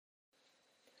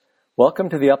Welcome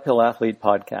to the Uphill Athlete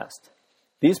Podcast.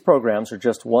 These programs are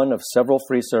just one of several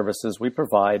free services we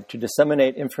provide to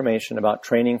disseminate information about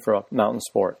training for mountain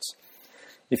sports.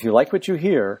 If you like what you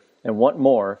hear and want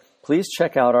more, please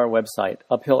check out our website,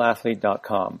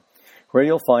 uphillathlete.com, where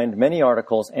you'll find many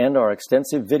articles and our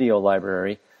extensive video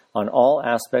library on all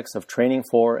aspects of training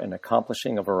for and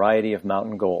accomplishing a variety of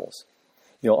mountain goals.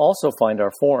 You'll also find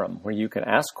our forum, where you can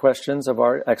ask questions of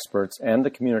our experts and the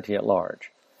community at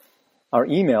large. Our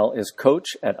email is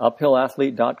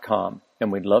coach@uphillathlete.com,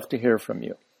 and we'd love to hear from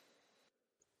you.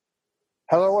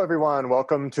 Hello, everyone.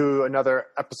 Welcome to another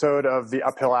episode of the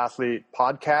Uphill Athlete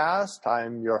Podcast.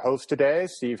 I'm your host today,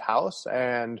 Steve House,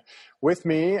 and with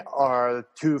me are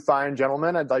two fine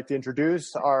gentlemen. I'd like to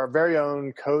introduce our very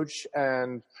own coach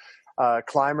and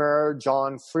climber,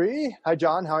 John Free. Hi,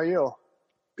 John. How are you?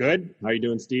 Good. How are you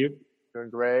doing, Steve? Doing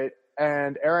great.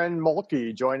 And Aaron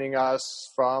Moltke joining us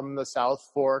from the South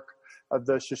Fork of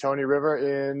the Shoshone River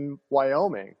in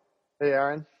Wyoming. Hey,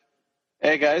 Aaron.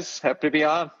 Hey, guys. Happy to be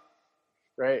on.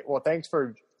 Great. Well, thanks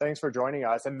for joining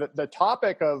us. And the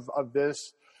topic of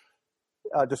this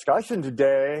discussion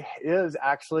today is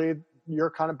actually your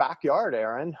kind of backyard,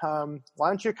 Aaron. Why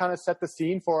don't you kind of set the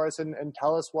scene for us and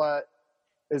tell us what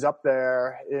is up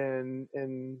there in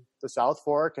the South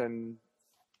Fork, and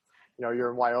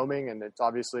you're in Wyoming, and it's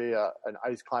obviously an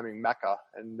ice climbing mecca.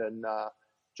 And then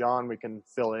John, we can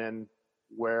fill in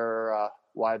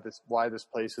why this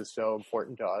place is so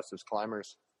important to us as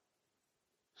climbers.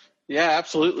 Yeah,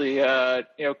 absolutely.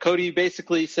 Cody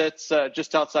basically sits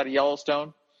just outside of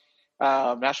Yellowstone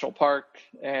National Park,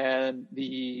 and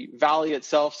the valley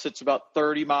itself sits about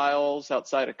 30 miles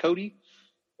outside of Cody.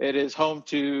 It is home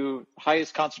to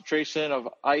highest concentration of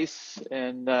ice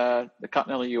in the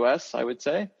continental U.S., I would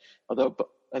say, although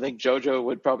I think JoJo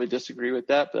would probably disagree with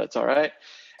that, but that's all right.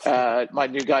 My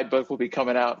new guidebook will be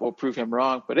coming out. We'll prove him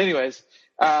wrong. But anyways,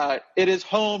 it is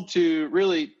home to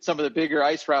really some of the bigger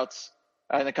ice routes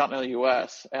in the continental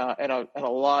U.S. And a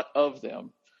lot of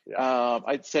them. Yeah.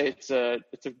 I'd say it's a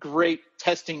great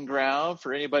testing ground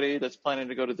for anybody that's planning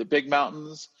to go to the big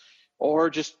mountains, or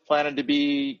just planning to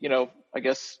be,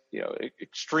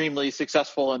 extremely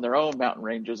successful in their own mountain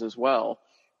ranges as well.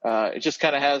 It just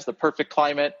kind of has the perfect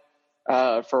climate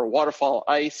for waterfall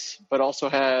ice, but also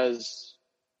has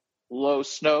low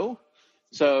snow.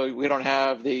 So we don't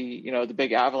have the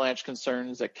big avalanche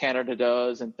concerns that Canada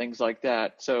does and things like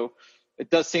that. So it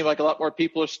does seem like a lot more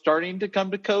people are starting to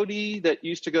come to Cody that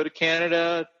used to go to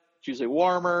Canada. It's usually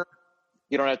warmer.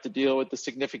 You don't have to deal with the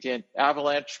significant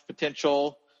avalanche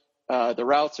potential. The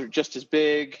routes are just as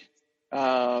big.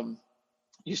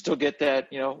 You still get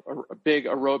that, a big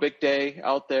aerobic day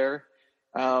out there.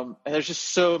 And there's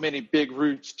just so many big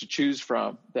routes to choose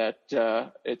from that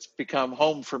it's become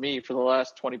home for me for the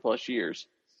last 20 plus years.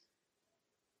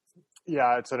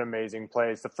 Yeah, it's an amazing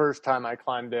place. The first time I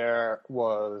climbed there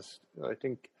was, I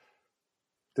think,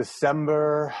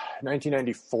 December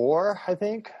 1994, I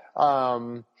think.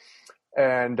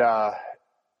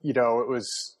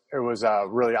 It was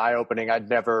really eye-opening. I'd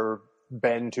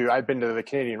been to the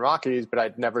Canadian Rockies, but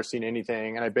I'd never seen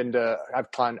anything. And I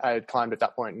had climbed at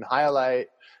that point in Highlight,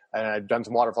 and I'd done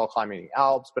some waterfall climbing in the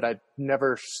Alps, but I'd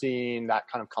never seen that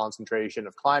kind of concentration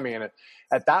of climbing. And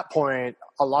at that point,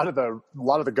 a lot of the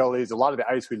gullies, a lot of the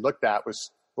ice we looked at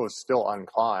was still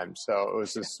unclimbed. So it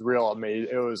was this real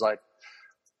amazing. It was like,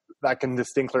 I can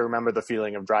distinctly remember the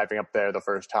feeling of driving up there the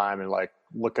first time and like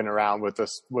looking around with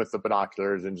the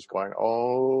binoculars and just going,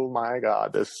 "Oh my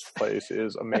God, this place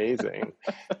is amazing.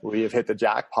 We have hit the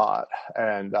jackpot."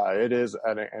 And it is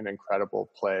an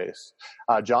incredible place.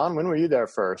 John, when were you there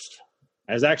first?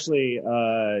 I was actually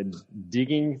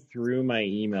digging through my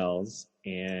emails,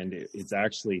 and it's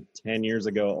actually 10 years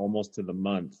ago, almost to the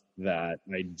month, that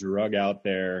I drug out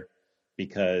there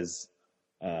because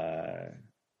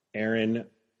Aaron,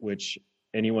 which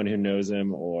anyone who knows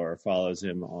him or follows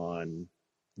him on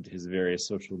his various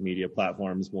social media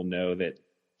platforms will know that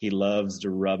he loves to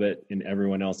rub it in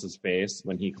everyone else's face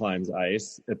when he climbs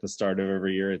ice at the start of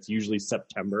every year. It's usually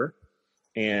September.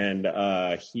 And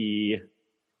I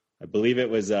believe it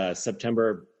was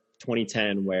September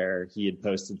 2010, where he had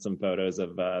posted some photos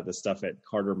of the stuff at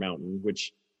Carter Mountain,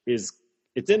 which it's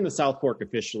in the South Fork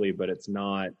officially, but it's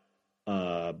not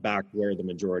back where the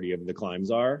majority of the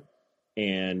climbs are.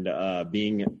 And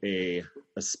being a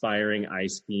aspiring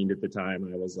ice fiend at the time,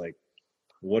 I was like,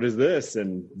 what is this?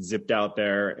 And zipped out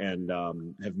there and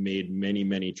have made many,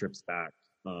 many trips back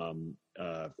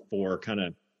for kind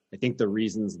of, I think, the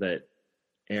reasons that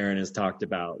Aaron has talked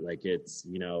about. Like it's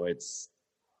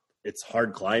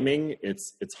hard climbing,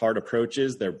 it's hard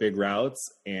approaches, they're big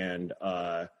routes, and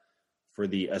for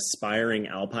the aspiring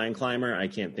alpine climber, I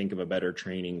can't think of a better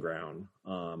training ground.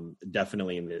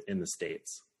 Definitely in the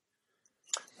States.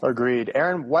 Agreed.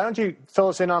 Aaron, why don't you fill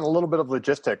us in on a little bit of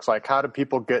logistics? Like, how do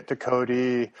people get to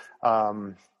Cody?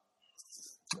 Where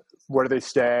do they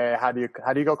stay? How do you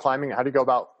go climbing? How do you go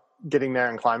about getting there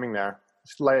and climbing there?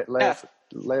 Just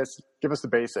give us the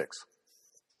basics.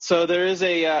 So there is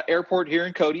a airport here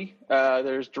in Cody.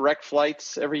 There's direct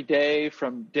flights every day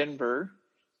from Denver.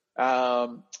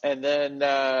 And then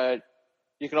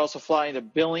you can also fly into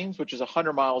Billings, which is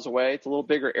 100 miles away. It's a little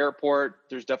bigger airport.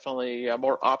 There's definitely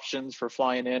more options for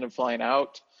flying in and flying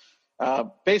out.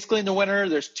 Basically in the winter,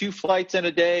 there's 2 flights in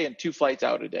a day and 2 flights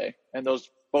out a day. And those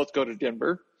both go to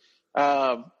Denver.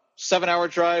 7-hour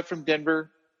drive from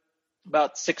Denver,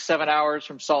 about 6-7 hours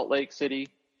from Salt Lake City.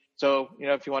 So,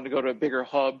 if you wanted to go to a bigger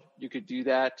hub, you could do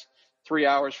that. 3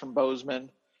 hours from Bozeman.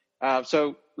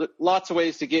 So lots of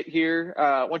ways to get here.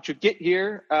 Once you get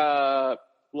here,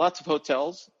 lots of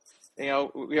hotels.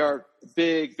 We are a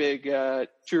big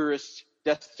tourist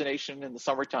destination in the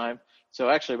summertime. So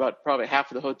actually about probably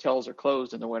half of the hotels are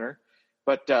closed in the winter,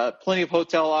 but plenty of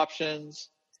hotel options.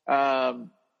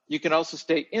 You can also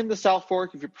stay in the South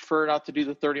Fork if you prefer not to do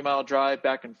the 30-mile drive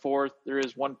back and forth. There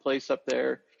is one place up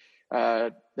there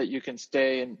that you can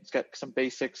stay, and it's got some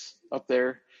basics up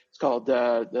there. It's called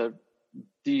the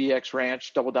DDX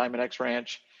Ranch, Double Diamond X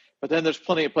Ranch. But then there's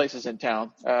plenty of places in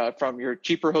town, from your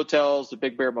cheaper hotels, the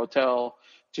Big Bear Motel,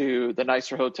 to the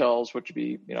nicer hotels, which would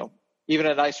be, even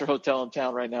a nicer hotel in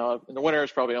town right now in the winter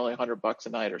is probably only $100 a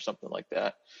night or something like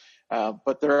that.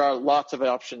 But there are lots of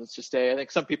options to stay. I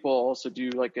think some people also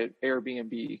do like an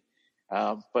Airbnb.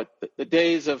 But the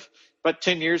days of about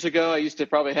 10 years ago, I used to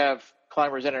probably have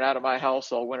climbers in and out of my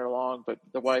house all winter long, but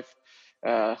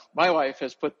my wife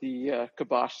has put the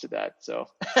kibosh to that. So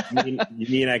you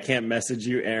mean I can't message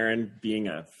you, Aaron, being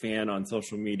a fan on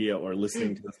social media or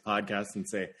listening to this podcast and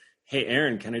say, "Hey,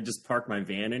 Aaron, can I just park my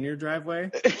van in your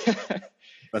driveway?"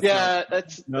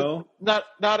 That's no, not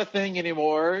a thing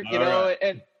anymore. Right.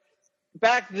 And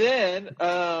back then,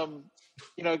 I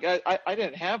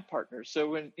didn't have partners. So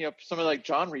when somebody like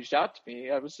John reached out to me,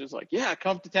 I was just like, "Yeah,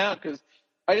 come to town," because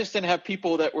I just didn't have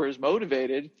people that were as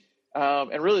motivated.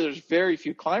 And really, there's very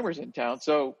few climbers in town.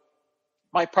 So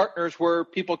my partners were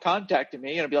people contacting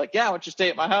me, and I'd be like, "Yeah, why don't you stay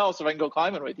at my house if I can go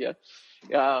climbing with you?"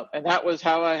 And that was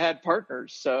how I had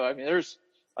partners. So, I mean,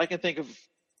 I can think of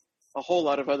a whole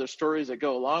lot of other stories that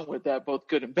go along with that, both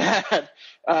good and bad.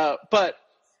 But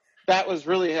that was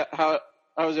really how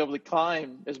I was able to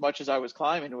climb as much as I was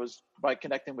climbing. It was by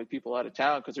connecting with people out of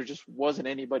town, because there just wasn't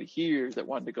anybody here that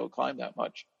wanted to go climb that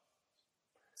much.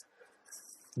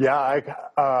 Yeah,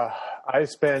 I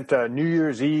spent New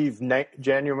Year's Eve,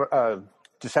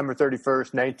 December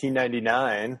 31st,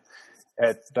 1999,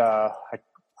 at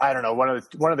I don't know, one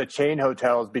of the chain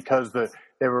hotels, because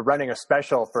they were running a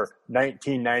special for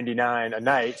 $19.99 a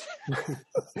night.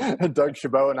 Doug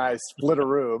Chabot and I split a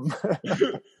room.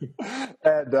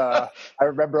 And I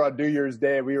remember on New Year's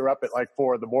Day, we were up at like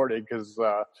 4 in the morning because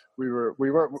we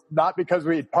were not because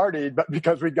we had partied, but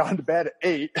because we'd gone to bed at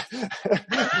 8. We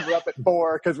were up at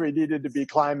 4 because we needed to be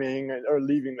climbing or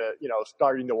leaving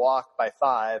starting to walk by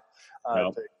 5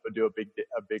 to do a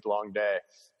big long day.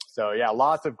 So yeah,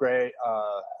 lots of great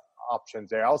options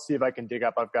there. I'll see if I can dig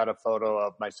up. I've got a photo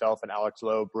of myself and Alex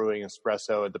Lowe brewing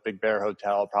espresso at the Big Bear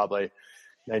Hotel, probably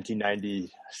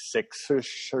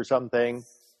 1996-ish or something.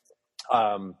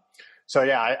 So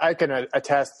yeah, I can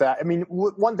attest that. I mean,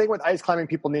 one thing with ice climbing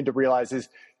people need to realize is,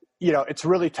 it's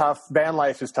really tough. Van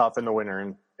life is tough in the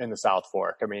winter in the South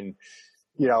Fork. I mean,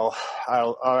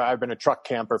 I've been a truck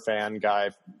camper fan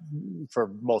guy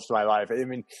for most of my life. I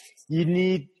mean, you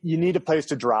need a place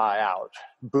to dry out.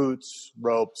 Boots,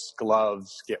 ropes,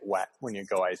 gloves get wet when you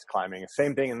go ice climbing.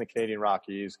 Same thing in the Canadian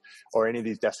Rockies or any of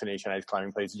these destination ice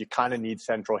climbing places. You kind of need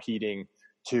central heating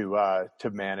to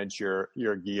manage your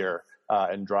gear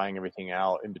and drying everything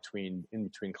out in between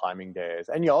climbing days.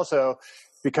 And you also,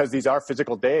 because these are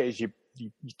physical days, you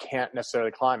can't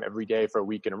necessarily climb every day for a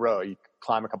week in a row. You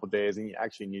climb a couple of days and you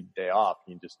actually need a day off.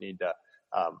 You just need to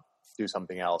do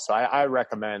something else. So I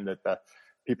recommend that the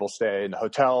people stay in the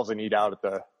hotels and eat out at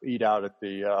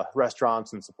the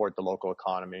restaurants and support the local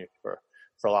economy for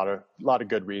a lot of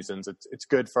good reasons. It's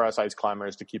good for us ice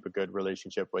climbers to keep a good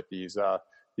relationship with these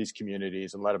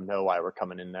communities and let them know why we're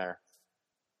coming in there.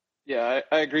 Yeah,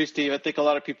 I agree, Steve. I think a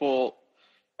lot of people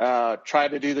try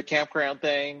to do the campground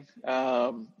thing,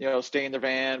 stay in their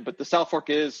van, but the South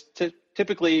Fork is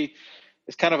typically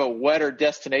is kind of a wetter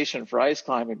destination for ice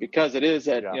climbing because it is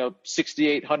at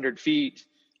 6,800 feet,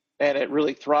 and it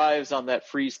really thrives on that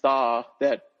freeze thaw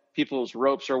that people's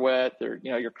ropes are wet.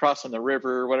 You're crossing the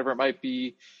river, whatever it might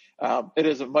be. It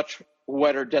is a much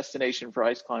wetter destination for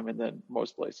ice climbing than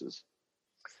most places.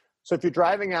 So if you're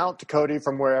driving out to Cody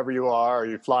from wherever you are, or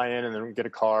you fly in and then get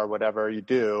a car, whatever you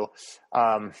do,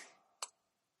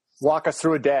 walk us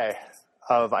through a day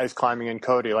of ice climbing in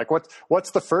Cody. Like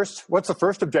what's the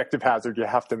first objective hazard you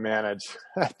have to manage?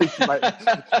 I think you might.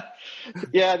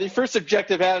 Yeah, the first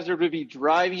objective hazard would be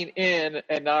driving in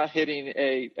and not hitting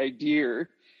a deer.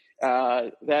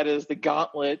 That is the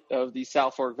gauntlet of the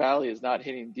South Fork Valley, is not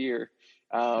hitting deer.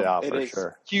 It is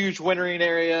sure. Huge wintering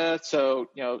area, so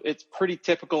it's pretty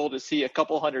typical to see a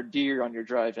couple hundred deer on your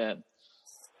drive in.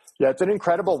 Yeah, it's an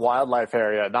incredible wildlife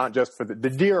area, not just for the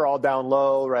deer all down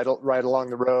low, right along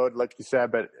the road, like you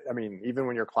said. But I mean, even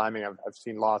when you're climbing, I've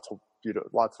seen lots of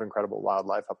incredible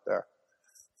wildlife up there.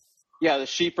 Yeah, the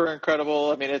sheep are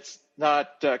incredible. I mean, it's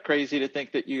not crazy to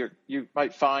think that you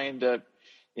might find an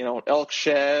elk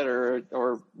shed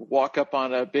or walk up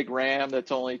on a big ram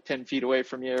that's only 10 feet away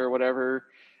from you or whatever.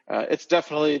 It's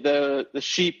definitely the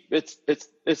sheep.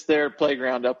 It's their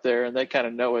playground up there, and they kind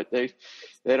of know it.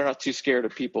 They're not too scared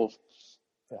of people.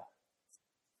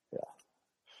 Yeah.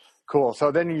 Cool.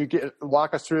 So then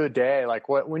walk us through the day. Like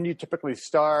when do you typically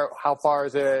start? How far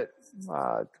is it?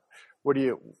 What do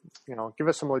you give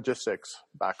us some logistics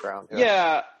background here.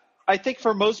 Yeah. I think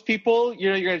for most people,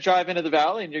 you're going to drive into the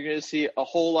valley and you're going to see a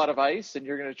whole lot of ice, and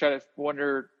you're going to try to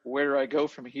wonder, where do I go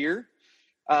from here?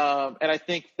 And I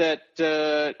think that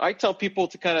I tell people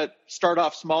to kind of start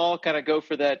off small, kind of go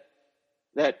for that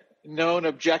known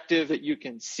objective that you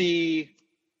can see.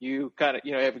 You kind of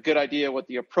have a good idea what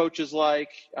the approach is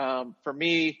like. For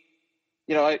me,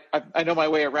 I know my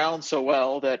way around so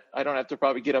well that I don't have to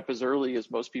probably get up as early as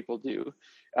most people do.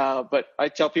 But I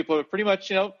tell people to pretty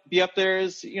much, be up there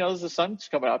as the sun's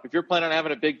coming up. If you're planning on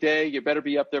having a big day, you better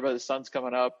be up there by the sun's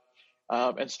coming up,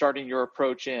 and starting your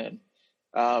approach in.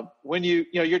 When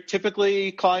you're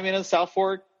typically climbing in South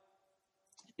Fork,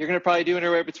 you're going to probably do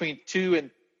anywhere between 2,000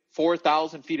 and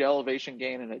 4,000 feet of elevation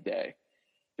gain in a day,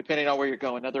 depending on where you're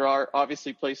going. Now, there are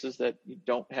obviously places that you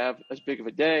don't have as big of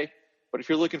a day, but if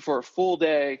you're looking for a full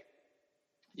day,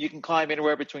 you can climb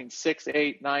anywhere between 6,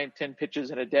 8, 9, 10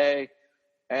 pitches in a day,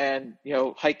 and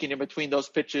hiking in between those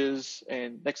pitches.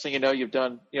 And next thing you know, you've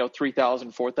done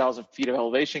 3,000, 4,000 feet of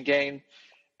elevation gain.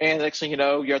 And the next thing you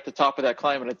know, you're at the top of that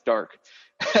climb and it's dark.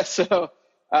 So,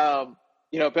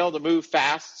 being able to move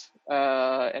fast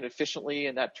and efficiently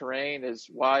in that terrain is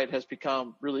why it has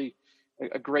become really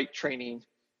a great training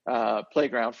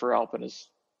playground for alpinists.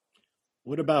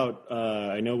 What about,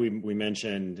 I know we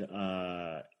mentioned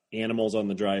animals on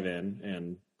the drive-in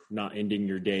and not ending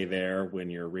your day there when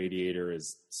your radiator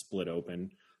is split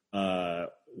open.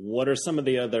 What are some of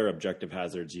the other objective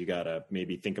hazards you got to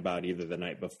maybe think about either the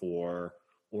night before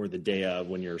or the day of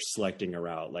when you're selecting a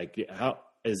route? Like, how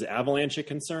is avalanche a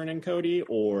concern in Cody,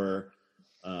 or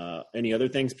any other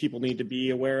things people need to be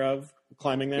aware of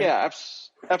climbing there? Yeah,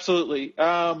 absolutely.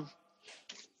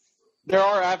 There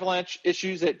are avalanche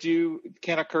issues that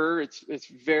can occur. It's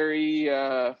very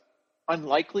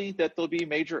unlikely that there'll be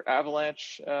major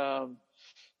avalanche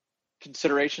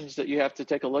considerations that you have to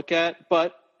take a look at,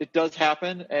 but it does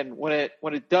happen. And when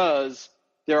it does,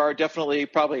 there are definitely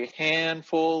probably a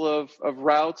handful of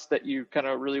routes that you kind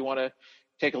of really want to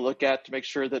take a look at to make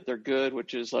sure that they're good,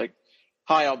 which is like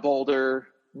High on Boulder,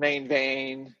 Main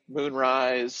Vein,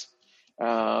 Moonrise,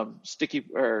 Sticky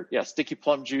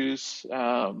Plum Juice,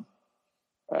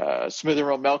 Smooth and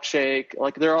Roll Milkshake.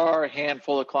 Like, there are a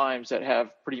handful of climbs that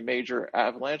have pretty major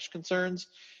avalanche concerns.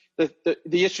 The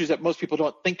issue is that most people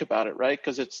don't think about it, right?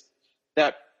 Because it's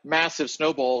that massive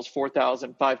snowball is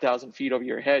 4,000, 5,000 feet over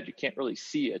your head. You can't really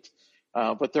see it.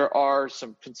 But there are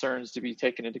some concerns to be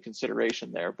taken into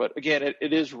consideration there. But again,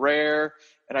 it is rare.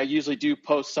 And I usually do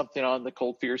post something on the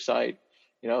Cold Fear site,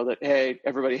 that, hey,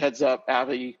 everybody heads up,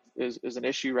 Avi is an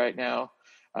issue right now.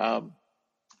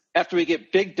 After we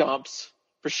get big dumps,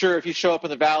 for sure, if you show up in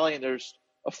the valley and there's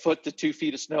a foot to 2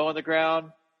 feet of snow on the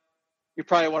ground, you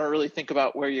probably want to really think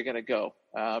about where you're going to go,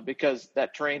 because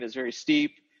that terrain is very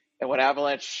steep. And when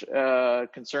avalanche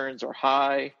concerns are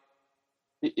high,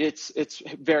 it's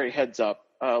very heads up.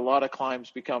 A lot of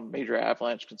climbs become major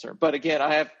avalanche concern. But again,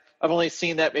 I've only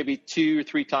seen that maybe 2 or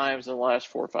 3 times in the last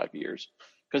 4 or 5 years,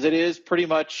 because it is pretty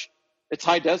much, it's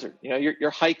high desert. You're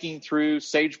hiking through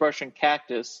sagebrush and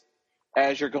cactus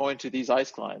as you're going to these ice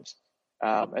climbs.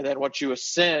 And then once you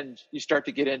ascend, you start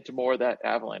to get into more of that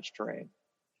avalanche terrain.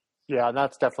 Yeah, and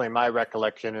that's definitely my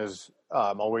recollection is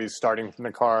always starting from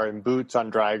the car in boots on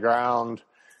dry ground,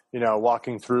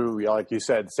 walking through, like you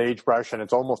said, sagebrush, and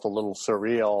it's almost a little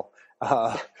surreal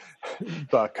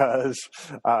because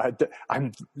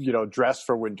I'm, dressed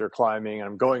for winter climbing.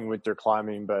 I'm going winter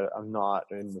climbing, but I'm not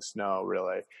in the snow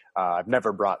really. I've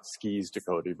never brought skis to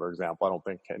Cody, for example. I don't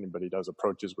think anybody does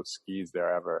approaches with skis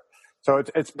there ever. So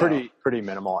it's pretty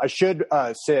minimal. I should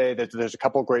say that there's a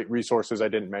couple great resources I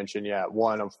didn't mention yet.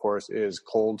 One, of course, is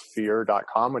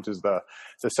coldfear.com, which is the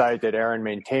site that Aaron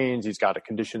maintains. He's got a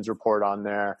conditions report on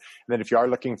there. And then if you are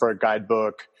looking for a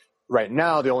guidebook, right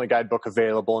now, the only guidebook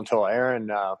available until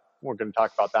Aaron, we're going to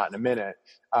talk about that in a minute,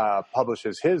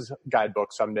 publishes his guidebook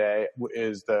someday,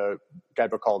 is the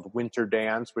guidebook called Winter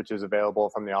Dance, which is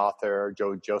available from the author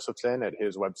Joe Josephson at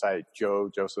his website,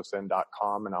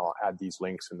 joejosephson.com. And I'll add these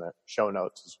links in the show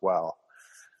notes as well.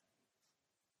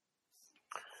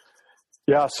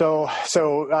 Yeah. So,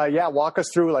 walk us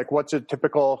through, like, what's a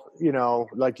typical,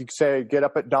 like you say, get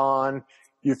up at dawn.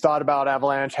 You've thought about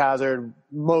avalanche hazard.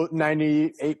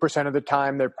 98% of the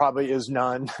time, there probably is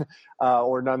none,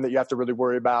 or none that you have to really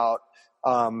worry about.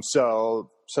 So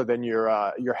then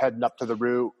you're heading up to the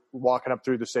route, walking up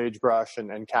through the sagebrush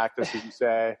and cactus, as you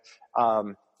say.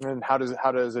 And how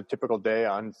does a typical day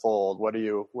unfold? What are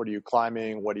you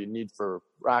climbing? What do you need for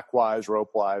rack wise, rope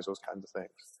wise, those kinds of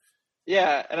things?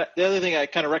 Yeah, and the other thing I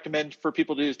kind of recommend for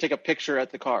people to do is take a picture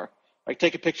at the car. Like,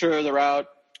 take a picture of the route.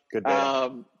 Good day.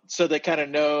 So they kind of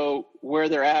know where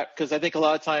they're at. Because I think a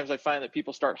lot of times I find that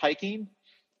people start hiking,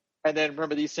 and then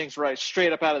remember, these things rise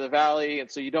straight up out of the valley,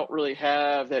 and so you don't really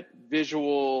have that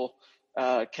visual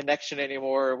connection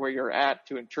anymore where you're at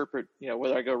to interpret,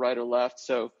 whether I go right or left.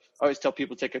 So I always tell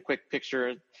people, take a quick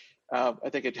picture. I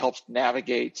think it helps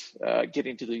navigate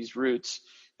getting to these routes.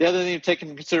 The other thing to take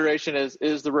into consideration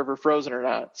is the river frozen or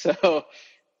not. So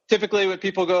typically when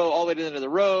people go all the way to the end of the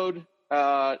road,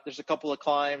 there's a couple of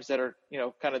climbs that are,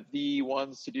 kind of the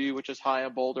ones to do, which is High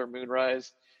on Boulder,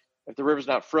 Moonrise. If the river's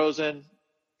not frozen,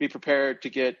 be prepared to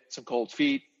get some cold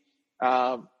feet.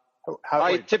 Wait,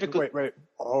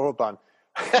 hold on.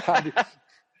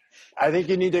 I think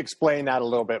you need to explain that a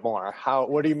little bit more.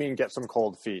 What do you mean get some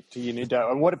cold feet? Do you need to,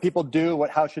 and what do people do?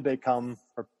 How should they come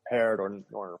prepared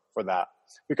or for that?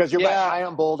 Because you're right, High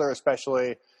on Boulder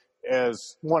especially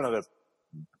is one of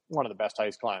the best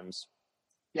ice climbs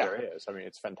there is. I mean,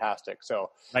 it's fantastic. So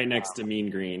right next to Mean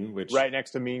Green, which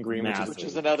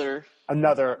is another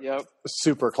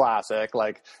super classic.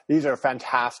 Like, these are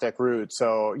fantastic routes.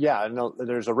 So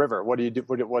there's a river. What do you do?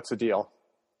 What's the deal?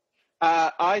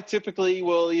 I typically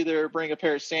will either bring a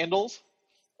pair of sandals,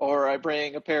 or I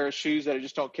bring a pair of shoes that I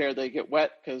just don't care they get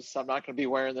wet, because I'm not going to be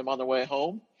wearing them on the way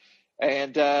home.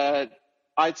 And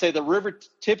I'd say the river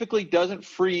typically doesn't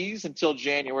freeze until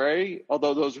January,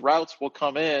 although those routes will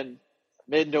come in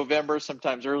mid-November,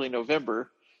 sometimes early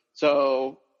November.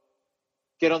 So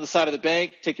get on the side of the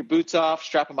bank, take your boots off,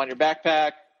 strap them on your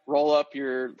backpack, roll up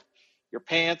your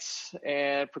pants,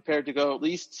 and prepare to go at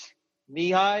least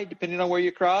knee-high, depending on where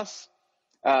you cross.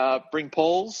 Bring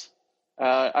poles.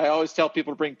 I always tell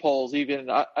people to bring poles.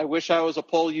 I wish I was a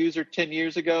pole user 10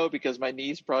 years ago, because my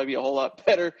knees would probably be a whole lot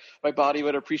better. My body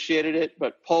would have appreciated it.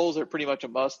 But poles are pretty much a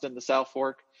must in the South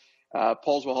Fork.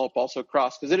 Poles will help also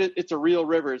cross, because it's a real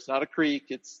river. It's not a creek.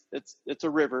 It's a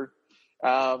river.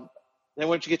 Then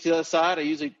once you get to the other side, I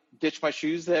usually ditch my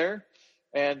shoes there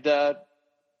and,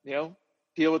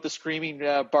 deal with the screaming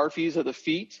barfies of the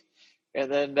feet,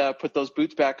 and then put those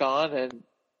boots back on and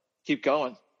keep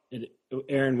going.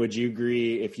 Aaron, would you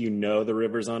agree, if the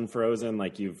river's unfrozen,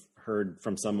 like you've heard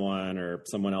from someone or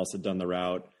someone else had done the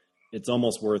route, it's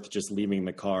almost worth just leaving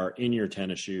the car in your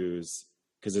tennis shoes,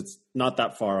 because it's not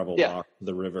that far of a walk to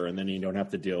the river, and then you don't have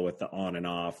to deal with the on and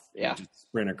off. Yeah. You just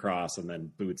sprint across and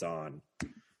then boots on.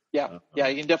 Yeah. You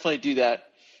can definitely do that.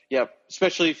 Yeah.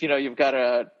 Especially if, you've got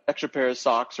an extra pair of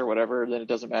socks or whatever, then it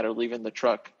doesn't matter leaving the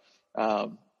truck.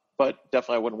 But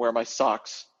definitely I wouldn't wear my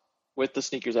socks with the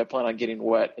sneakers I plan on getting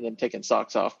wet and then taking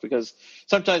socks off, because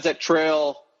sometimes that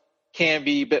trail can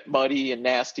be a bit muddy and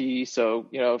nasty. So,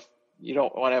 if you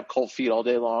don't want to have cold feet all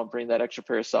day long, bring that extra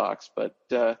pair of socks. But,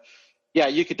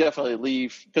 you could definitely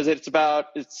leave, because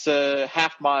it's a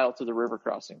half mile to the river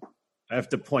crossing. I have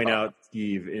to point out,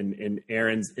 Steve, in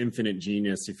Aaron's infinite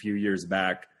genius a few years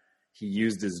back, he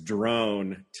used his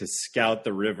drone to scout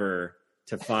the river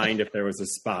to find if there was a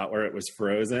spot where it was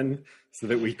frozen, so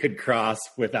that we could cross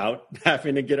without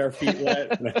having to get our feet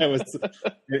wet. And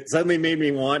it suddenly made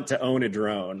me want to own a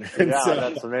drone. And so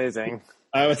that's amazing.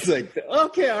 I was like,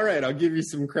 okay, all right, I'll give you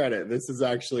some credit. This is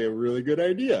actually a really good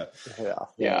idea.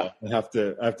 Yeah. I have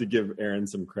to give Aaron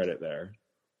some credit there.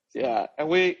 Yeah. And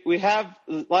we have,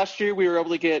 last year we were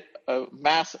able to get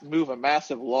move a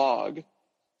massive log,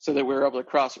 so that we were able to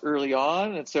cross early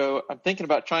on. And so I'm thinking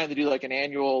about trying to do like an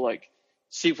annual,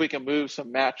 see if we can move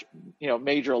some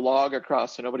major log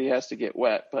across so nobody has to get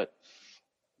wet. But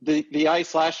the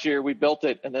ice last year, we built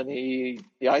it, and then the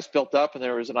ice built up, and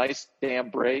there was an ice dam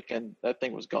break, and that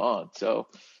thing was gone. So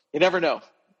you never know.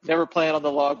 Never plan on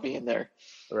the log being there.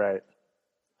 Right.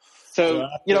 So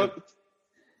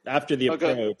after the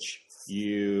approach,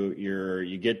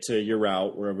 you get to your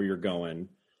route wherever you're going.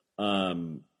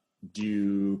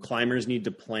 Do climbers need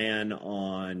to plan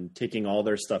on taking all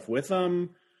their stuff with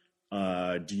them?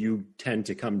 Do you tend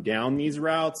to come down these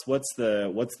routes? What's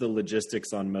the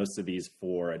logistics on most of these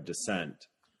for a descent?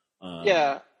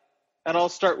 And I'll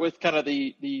start with kind of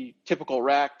the typical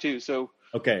rack too. So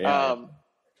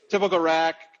typical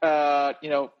rack,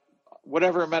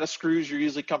 whatever amount of screws you're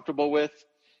usually comfortable with.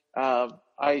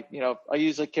 I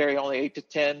usually carry only 8 to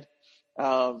 10.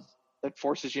 That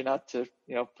forces you not to,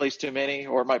 place too many,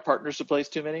 or my partners to place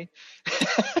too many.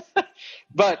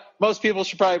 But most people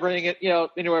should probably bring it,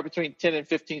 anywhere between 10 and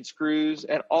 15 screws,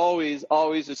 and always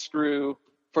a screw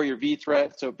for your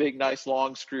V-thread. So a big, nice,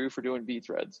 long screw for doing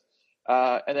V-threads.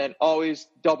 And then always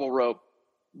double rope,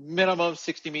 minimum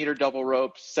 60-meter double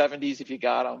rope, 70s if you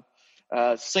got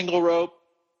them. Single rope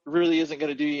really isn't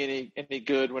going to do you any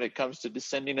good when it comes to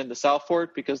descending in the South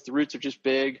Fork, because the roots are just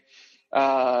big.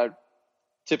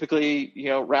 Typically,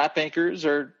 wrap anchors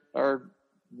are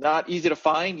not easy to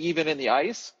find even in the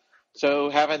ice. So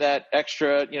having that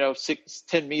extra,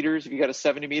 10 meters, if you got a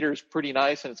 70 meter, is pretty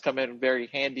nice, and it's come in very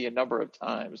handy a number of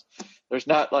times. There's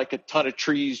not like a ton of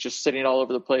trees just sitting all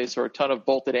over the place, or a ton of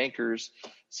bolted anchors.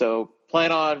 So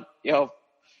plan on,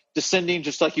 descending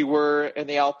just like you were in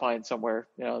the Alpine somewhere.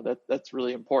 That's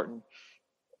really important.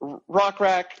 Rock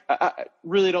rack, I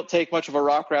really don't take much of a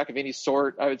rock rack of any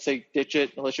sort. I would say ditch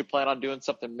it unless you plan on doing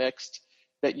something mixed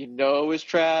that is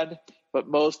trad. But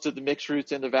most of the mixed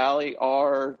routes in the valley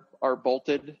are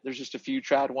bolted. There's just a few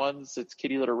trad ones. It's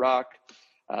kitty litter rock,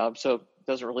 so it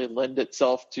doesn't really lend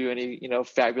itself to any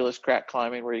fabulous crack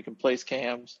climbing where you can place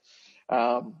cams.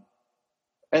 And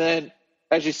then,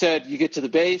 as you said, you get to the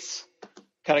base,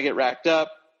 kind of get racked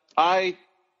up. I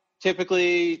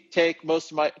typically take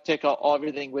all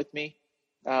everything with me.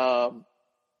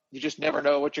 You just never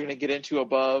know what you're going to get into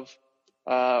above,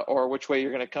 or which way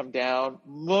you're going to come down.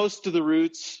 Most of the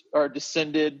routes are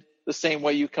descended the same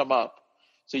way you come up.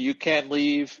 So you can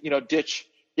leave, ditch,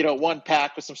 one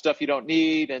pack with some stuff you don't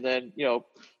need. And then,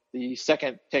 the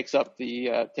second takes up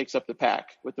the pack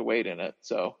with the weight in it.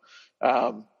 So,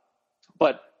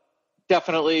 but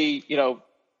definitely,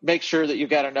 make sure that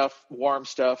you've got enough warm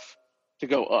stuff to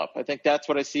go up. I think that's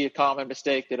what I see a common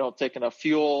mistake. They don't take enough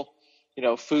fuel,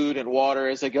 food and water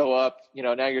as they go up.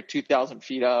 Now you're 2,000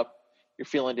 feet up, you're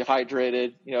feeling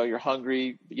dehydrated, you're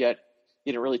hungry, yet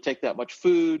you didn't really take that much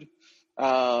food.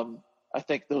 I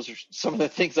think those are some of the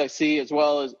things I see, as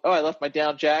well as, I left my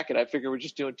down jacket. I figure we're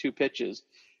just doing 2 pitches.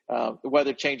 The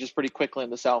weather changes pretty quickly in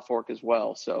the South Fork as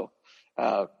well. So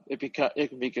it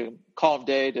can be a calm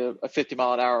day to a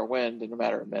 50-mile-an-hour wind in a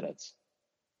matter of minutes.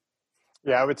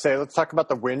 Yeah, I would say let's talk about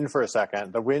the wind for a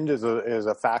second. The wind is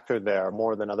a factor there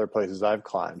more than other places I've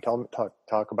climbed.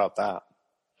 Talk about that.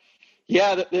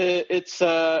 Yeah, it's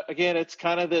again, it's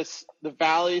kind of this. The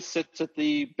valley sits at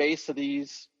the base of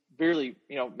these really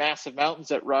massive mountains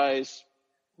that rise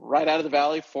right out of the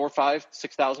valley, 4,000, 5,000,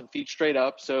 6,000 feet straight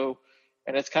up. So,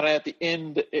 and it's kind of at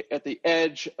the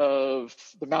edge of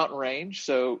the mountain range.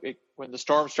 So when the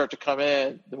storms start to come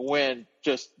in, the wind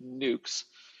just nukes.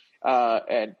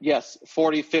 And yes,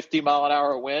 40, 50 mile an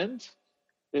hour wind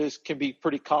can be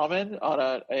pretty common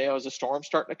on as a storm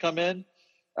starting to come in.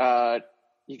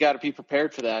 You got to be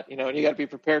prepared for that, and you got to be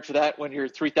prepared for that when you're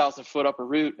 3,000 foot up a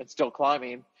route and still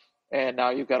climbing, and now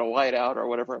you've got a whiteout or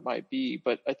whatever it might be.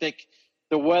 But I think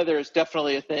the weather is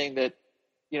definitely a thing that,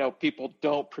 people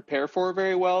don't prepare for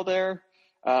very well there.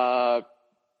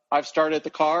 I've started the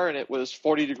car and it was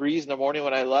 40 degrees in the morning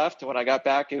when I left. And when I got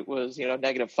back, it was,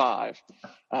 -5.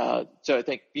 So I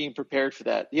think being prepared for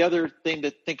that. The other thing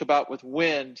to think about with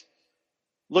wind,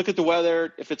 look at the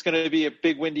weather. If it's going to be a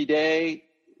big windy day,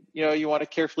 you want to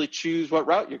carefully choose what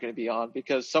route you're going to be on,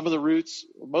 because some of the routes,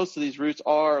 most of these routes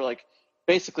are like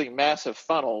basically massive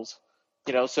funnels,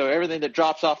 so everything that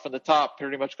drops off from the top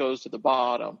pretty much goes to the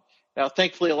bottom. Now,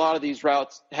 thankfully, a lot of these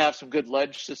routes have some good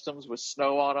ledge systems with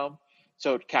snow on them,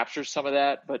 so it captures some of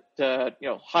that. But,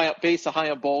 high up base of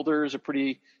high-up boulder is a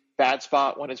pretty bad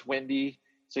spot when it's windy,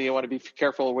 so you want to be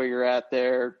careful where you're at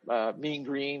there. Mean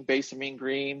Green, base of Mean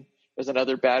Green is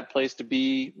another bad place to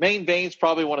be. Main Vein's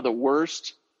probably one of the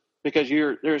worst, because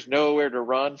there's nowhere to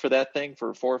run for that thing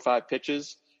for 4 or 5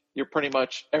 pitches. You're pretty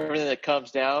much, everything that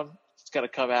comes down, it's going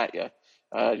to come at you.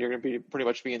 You're going to pretty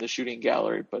much be in the shooting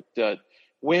gallery. But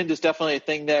wind is definitely a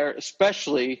thing there,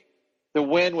 especially the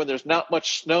wind when there's not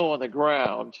much snow on the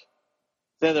ground.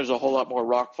 Then there's a whole lot more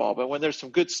rock fall. But when there's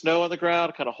some good snow on the ground,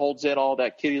 it kind of holds in all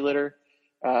that kitty litter.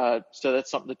 So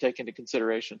that's something to take into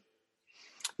consideration.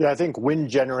 Yeah, I think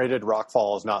wind-generated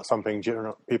rockfall is not something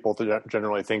people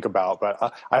generally think about,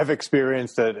 but I've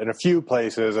experienced it in a few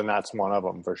places, and that's one of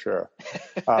them for sure.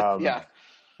 Yeah.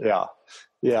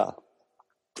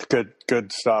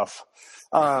 Good stuff.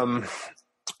 So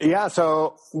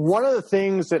one of the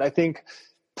things that I think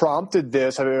prompted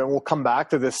this, I mean, we'll come back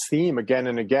to this theme again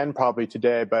and again probably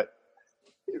today, but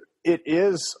it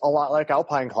is a lot like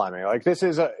alpine climbing. Like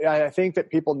I think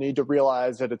that people need to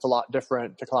realize that it's a lot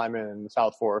different to climb in the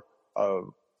South Fork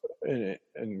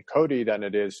in Cody than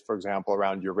it is, for example,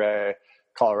 around Ouray,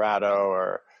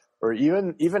 Colorado, or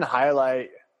even Highlight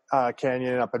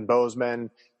Canyon up in Bozeman.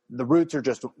 The routes are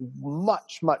just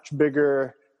much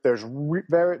bigger. There's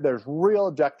real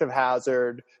objective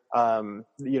hazard.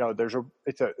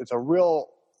 It's a real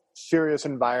serious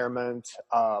environment.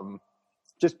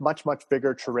 Just much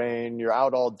bigger terrain. You're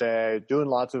out all day doing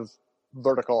lots of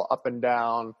vertical up and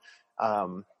down,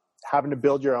 having to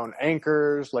build your own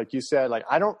anchors. Like you said, like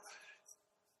I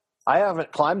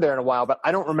haven't climbed there in a while, but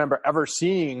I don't remember ever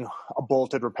seeing a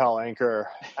bolted rappel anchor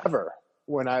ever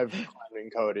when I've climbed in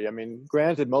Cody. I mean,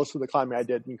 granted, most of the climbing I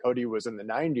did in Cody was in the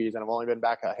 90s, and I've only been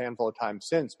back a handful of times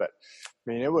since, but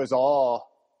I mean, it was all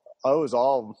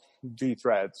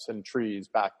V-threads and trees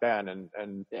back then,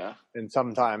 and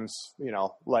sometimes,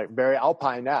 like very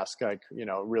alpine-esque, like,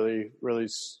 really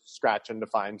scratching to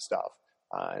find stuff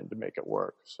and to make it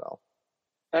work. So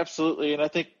absolutely. And I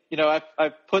think,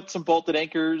 I've put some bolted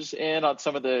anchors in on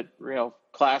some of the,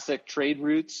 classic trade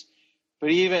routes, but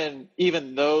even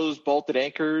those bolted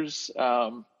anchors,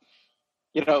 they're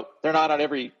not on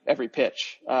every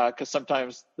pitch, because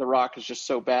sometimes the rock is just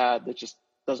so bad that it just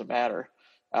doesn't matter.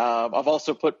 I've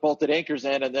also put bolted anchors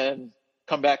in and then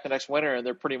come back the next winter and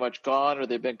they're pretty much gone, or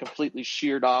they've been completely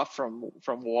sheared off from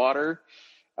water.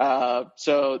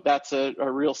 So that's a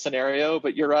real scenario,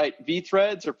 but you're right.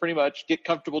 V-threads are pretty much get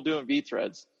comfortable doing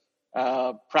V-threads.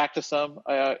 Practice them.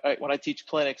 When I teach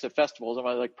clinics at festivals, I'm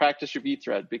like, practice your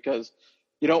V-thread, because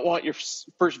you don't want your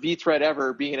first V-thread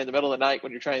ever being in the middle of the night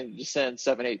when you're trying to descend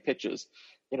 7-8 pitches.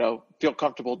 Feel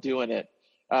comfortable doing it.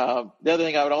 The other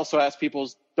thing I would also ask people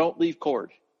is don't leave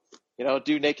cord.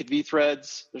 Do naked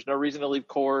V-threads. There's no reason to leave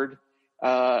cord.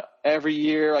 Every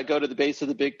year I go to the base of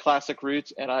the big classic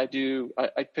routes and I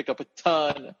pick up a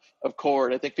ton of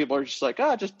cord. I think people are just like,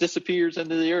 it just disappears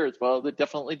into the earth. Well, it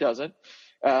definitely doesn't.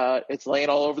 It's laying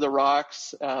all over the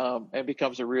rocks, and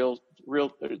becomes a real,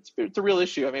 it's a real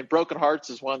issue. I mean, broken hearts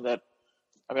is one that,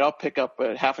 I'll pick up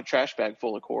half a trash bag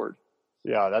full of cord.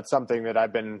 Yeah, that's something that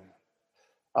I've been,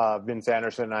 Vince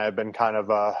Anderson and I have been kind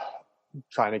of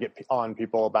trying to get on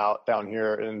people about down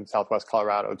here in Southwest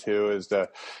Colorado too, is to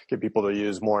get people to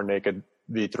use more naked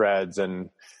V-threads. And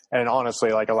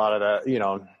honestly, like a lot of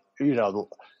the,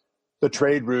 the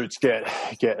trade routes get,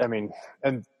 and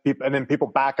then people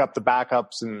back up the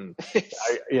backups, and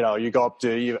you go up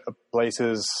to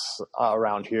places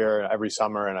around here every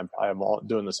summer, and I'm all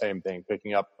doing the same thing,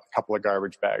 picking up a couple of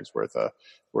garbage bags worth of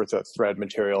thread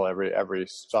material every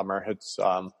summer.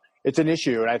 It's an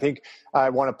issue, and I think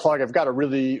I want to plug. I've got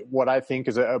what I think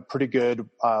is a pretty good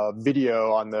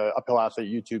video on the Uphill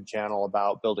Athlete YouTube channel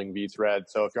about building V-thread.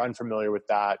 So if you're unfamiliar with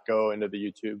that, go into the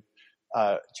YouTube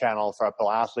channel for Uphill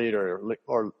Athlete,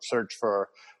 or search for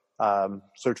it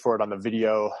on the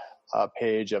video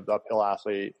page of the Uphill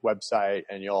Athlete website,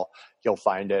 and you'll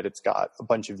find it. It's got a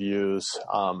bunch of views,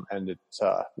 and it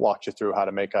walks you through how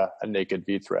to make a naked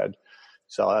V-thread.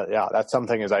 So that's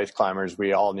something as ice climbers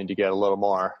we all need to get a little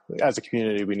more, as a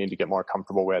community, we need to get more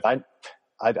comfortable with. I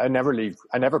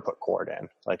never put cord in.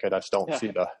 Like, I just don't see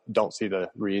the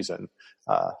reason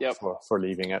for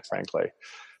leaving it, frankly.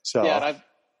 So and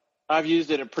I've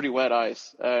used it in pretty wet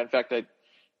ice. In fact,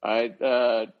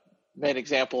 I made an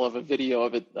example of a video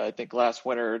of it, I think last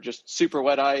winter, just super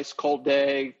wet ice, cold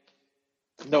day,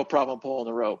 no problem pulling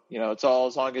the rope. It's all,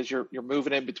 as long as you're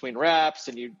moving in between wraps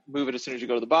and you move it as soon as you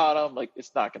go to the bottom, like,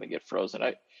 it's not going to get frozen.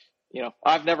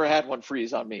 I've never had one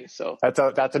freeze on me. So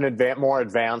that's an more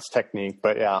advanced technique,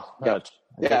 but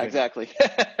exactly.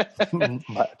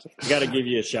 But I got to give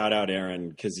you a shout out, Aaron,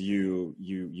 because you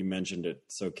mentioned it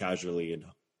so casually, and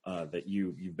that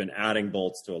you've been adding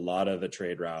bolts to a lot of the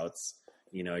trade routes.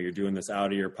 You're doing this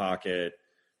out of your pocket.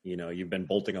 You've been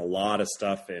bolting a lot of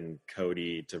stuff in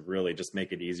Cody to really just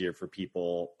make it easier for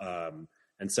people.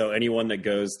 And so anyone that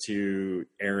goes to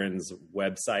Aaron's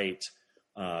website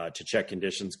to check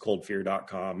conditions,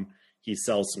 coldfear.com, he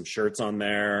sells some shirts on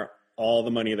there, all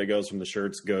the money that goes from the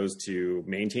shirts goes to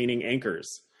maintaining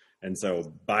anchors. And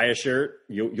so buy a shirt,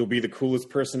 you'll be the coolest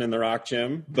person in the rock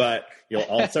gym, but you'll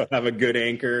also have a good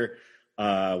anchor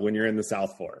when you're in the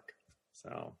South Fork.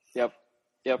 So Yep.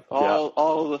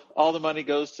 All the money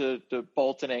goes to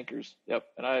bolts and anchors. Yep.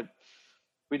 And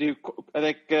we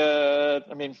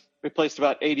placed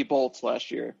about 80 bolts last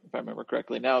year, if I remember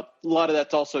correctly. Now, a lot of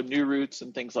that's also new roots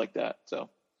and things like that. So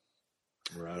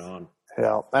right on.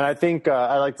 Yeah. And I think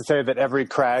I like to say that every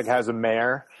crag has a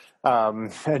mayor.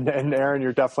 And Aaron,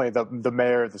 you're definitely the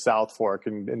mayor of the South Fork,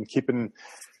 and keeping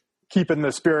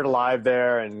the spirit alive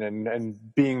there, and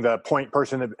being the point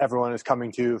person that everyone is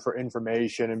coming to for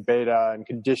information and beta and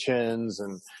conditions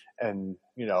and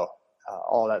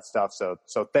all that stuff. So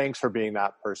thanks for being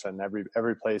that person.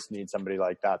 Every place needs somebody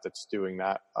like that that's doing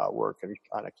that work and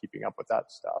kind of keeping up with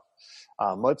that stuff.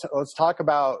 Let's talk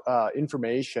about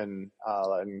information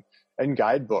and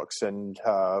guidebooks and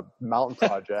mountain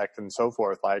project and so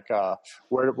forth. Like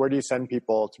where do you send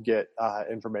people to get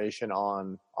information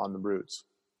on the routes?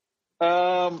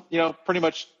 Pretty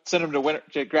much send them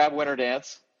to grab Winter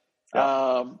Dance.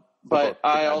 Yeah. But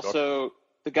I also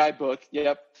the guidebook.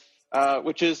 Yep.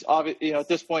 Which is obviously, at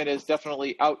this point is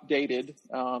definitely outdated.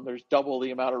 There's double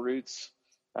the amount of routes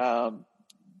than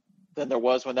there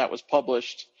was when that was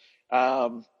published.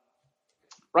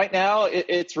 Right now,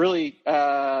 it's really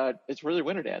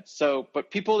Winter Dance. So,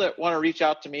 but people that want to reach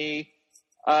out to me,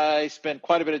 I spend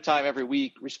quite a bit of time every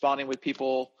week responding with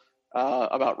people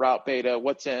about route beta,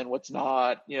 what's in, what's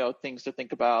not, things to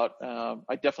think about.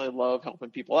 I definitely love helping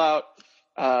people out.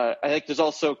 I think there's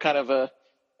also kind of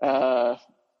a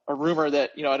rumor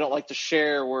that, I don't like to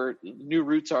share where new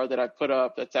routes are that I put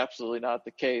up. That's absolutely not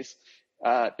the case.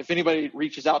 If anybody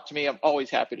reaches out to me, I'm always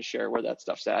happy to share where that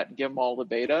stuff's at and give them all the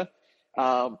beta.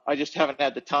 I just haven't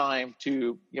had the time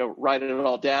to, write it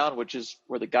all down, which is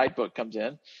where the guidebook comes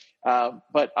in.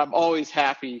 But I'm always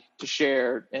happy to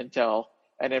share intel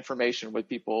and information with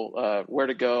people, where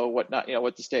to go, what not,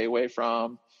 what to stay away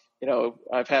from.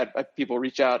 I've had people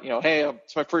reach out, hey,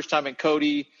 it's my first time in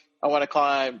Cody. I want to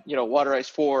climb, Water Ice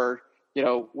 4,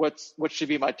 what should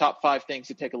be my top 5 things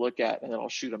to take a look at, and then I'll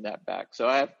shoot them that back. So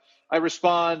I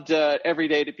respond every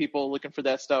day to people looking for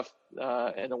that stuff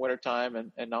in the wintertime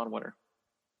and non-winter.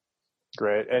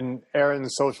 Great. And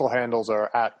Aaron's social handles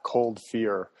are at Cold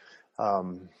Fear,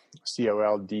 COLDFEAR.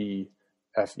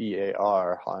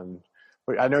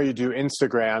 I know you do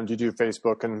Instagram. Do you do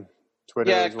Facebook and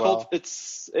Twitter as well?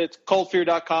 It's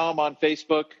coldfear.com on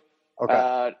Facebook.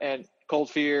 Okay. And Cold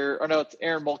Fear, it's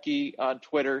Aaron Mulkey on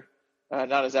Twitter.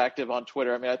 Not as active on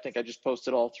Twitter. I think I just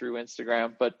posted all through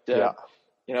Instagram, but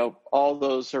all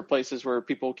those are places where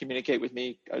people communicate with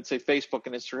me. I'd say Facebook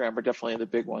and Instagram are definitely the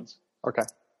big ones. Okay,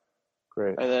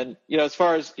 great. And then, as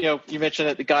far as, you mentioned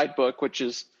that the guidebook, which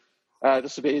is,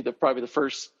 this will be probably the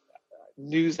first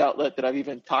news outlet that I've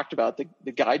even talked about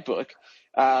the guidebook.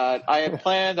 I had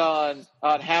planned on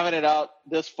having it out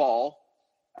this fall,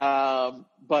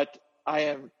 but I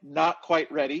am not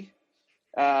quite ready.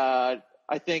 I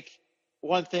think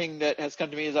one thing that has come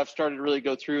to me as I've started to really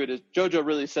go through it is JoJo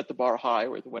really set the bar high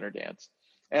with Winter Dance.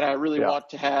 And I really want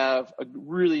to have a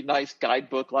really nice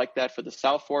guidebook like that for the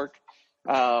South Fork.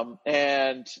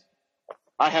 And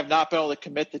I have not been able to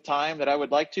commit the time that I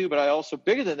would like to, but I also,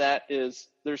 bigger than that, is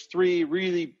there's 3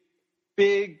 really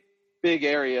big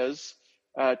areas.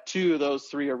 2 of those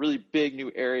 3 are really big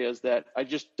new areas that I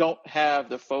just don't have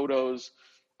the photos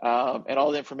and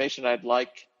all the information I'd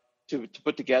like to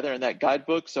put together in that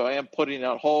guidebook. So I am putting it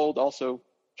on hold, also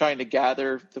trying to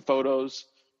gather the photos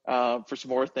for some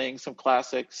more things, some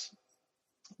classics.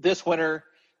 This winter,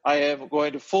 I am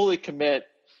going to fully commit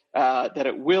that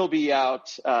it will be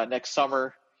out next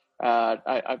summer.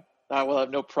 I will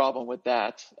have no problem with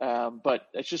that. But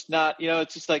it's just not,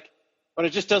 it's just like when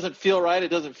it just doesn't feel right, it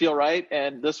doesn't feel right.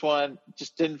 And this one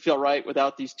just didn't feel right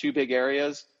without these 2 big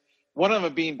areas. One of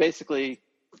them being basically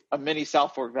a mini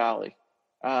South Fork Valley.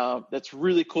 That's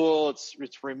really cool. It's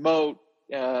remote.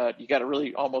 You got to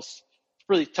really it's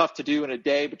really tough to do in a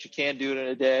day, but you can do it in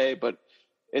a day. But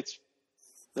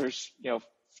there's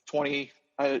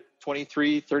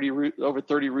 23, 30 over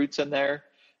 30 routes in there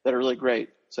that are really great.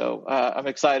 So I'm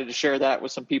excited to share that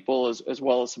with some people as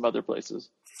well as some other places.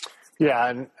 Yeah,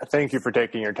 and thank you for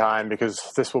taking your time, because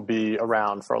this will be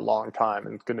around for a long time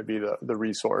and it's going to be the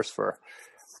resource for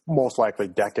most likely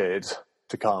decades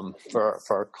to come for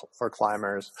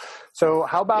climbers. So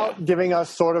how about giving us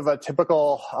sort of a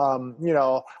typical,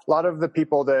 a lot of the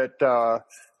people that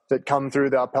come through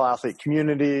the uphill athlete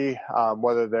community,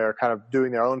 whether they're kind of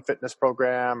doing their own fitness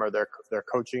program or they're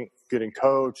coaching, getting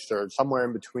coached, or somewhere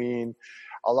in between,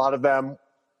 a lot of them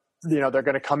they're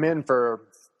going to come in for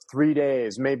 3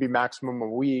 days, maybe maximum a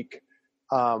week.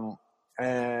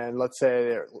 And let's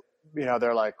say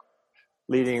they're like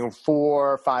leading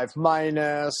 4, 5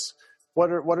 minus.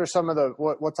 What are some of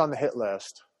what's on the hit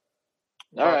list?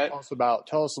 All right.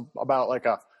 Tell us about like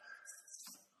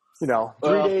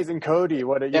 3 days in Cody.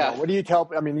 What do you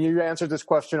tell? I mean, you answer this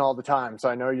question all the time, so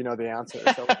I know you know the answer.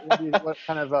 So what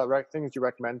kind of things do you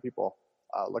recommend people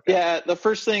look at? Yeah, the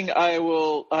first thing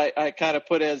I kind of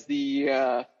put as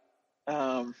the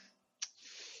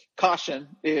caution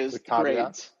is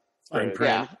grades.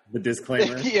 Yeah. The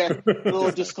disclaimer. Yeah, the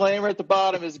little disclaimer at the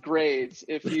bottom is grades.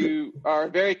 If you are a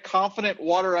very confident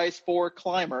water ice 4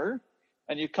 climber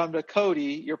and you come to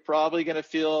Cody, you're probably going to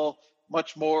feel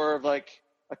much more of like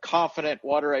a confident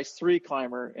water ice 3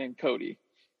 climber in Cody.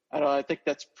 I think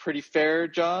that's pretty fair,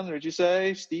 John. Would you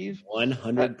say, Steve?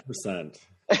 100%.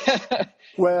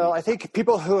 Well, I think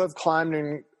people who have climbed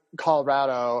in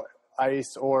Colorado,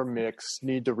 ice or mix,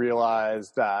 need to realize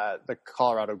that the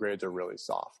Colorado grades are really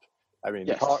soft. I mean,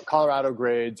 yes. Colorado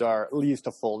grades are at least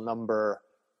a full number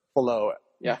below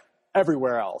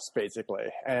everywhere else, basically.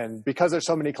 And because there's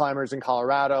so many climbers in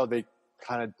Colorado, they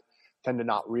kind of tend to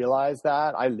not realize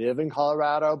that. I live in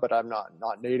Colorado, but I'm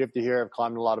not native to here. I've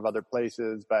climbed a lot of other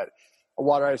places, but a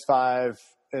water ice 5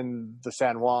 in the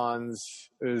San Juans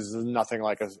is nothing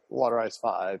like a water ice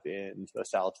 5 in the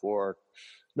South Fork,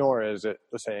 nor is it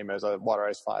the same as a water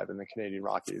ice 5 in the Canadian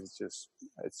Rockies. It's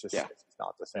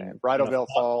not the same. Bridalveil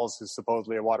Falls is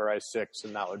supposedly a water ice 6,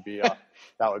 and that would be a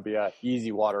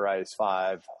easy water ice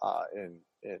 5 up in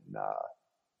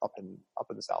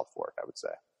the South Fork, I would say.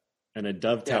 And a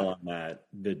dovetail on that,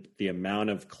 the amount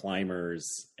of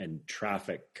climbers and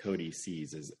traffic Cody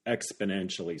sees is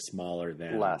exponentially smaller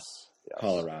than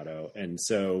Colorado. And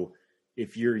so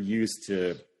if you're used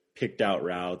to picked out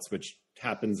routes, which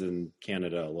happens in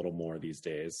Canada a little more these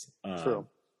days, True.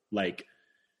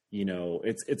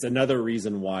 It's another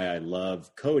reason why I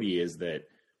love Cody is that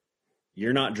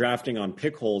you're not drafting on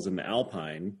pick holes in the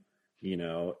Alpine.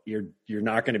 You're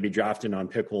not going to be drafting on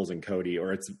pick holes in Cody,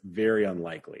 or it's very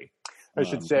unlikely. I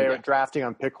should say drafting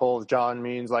on pick holes, John,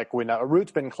 means like when a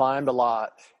route's been climbed a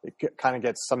lot, it kind of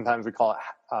gets, sometimes we call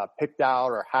it picked out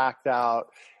or hacked out.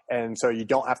 And so you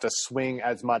don't have to swing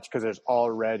as much because there's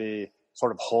already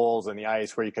sort of holes in the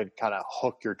ice where you could kind of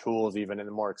hook your tools even in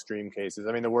the more extreme cases.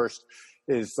 I mean, the worst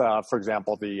is, for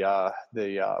example, the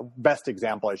best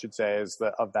example I should say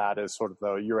of that is sort of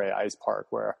the Ouray Ice Park,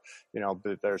 where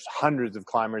there's hundreds of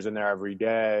climbers in there every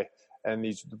day, and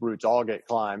these routes all get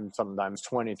climbed sometimes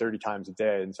 20, 30 times a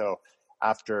day. And so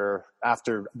after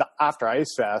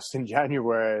Ice Fest in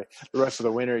January, the rest of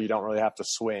the winter you don't really have to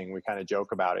swing. We kind of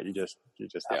joke about it. You just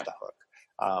have to hook.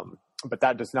 But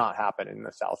that does not happen in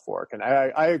the South Fork. And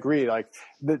I agree. Like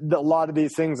a lot of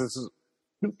these things, this is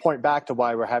point back to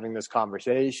why we're having this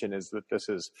conversation, is that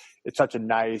it's such a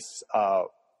nice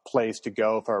place to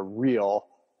go for a real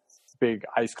big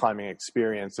ice climbing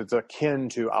experience. It's akin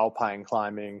to alpine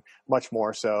climbing, much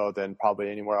more so than probably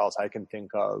anywhere else I can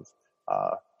think of.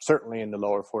 Certainly in the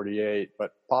lower 48,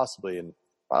 but possibly in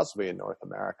North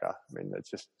America. I mean,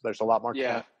 there's a lot more,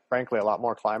 frankly, a lot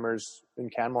more climbers in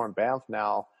Canmore and Banff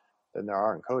now than there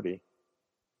are in Cody.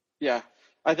 Yeah,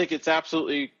 I think it's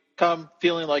absolutely come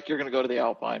feeling like you're going to go to the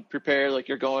Alpine. Prepare like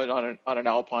you're going on an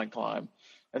Alpine climb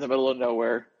in the middle of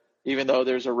nowhere. Even though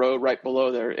there's a road right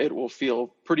below there, it will feel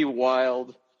pretty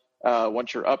wild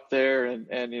once you're up there.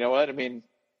 And you know what? I mean,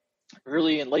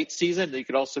 early and late season, they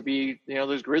could also be,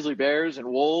 there's grizzly bears and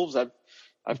wolves. I've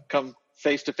come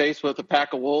face to face with a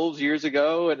pack of wolves years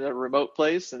ago in a remote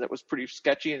place, and it was pretty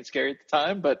sketchy and scary at the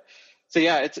time. But so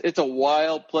yeah, it's a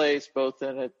wild place, both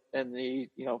in the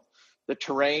the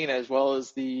terrain as well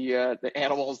as the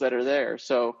animals that are there.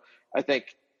 So I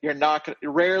think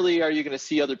rarely are you going to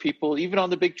see other people, even on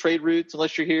the big trade routes,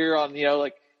 unless you're here on,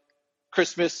 like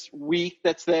Christmas week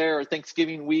that's there, or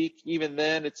Thanksgiving week. Even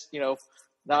then it's,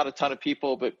 not a ton of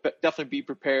people, but definitely be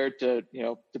prepared to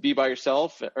be by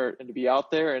yourself and to be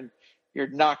out there. And you're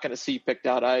not going to see picked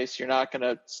out ice. You're not going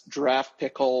to draft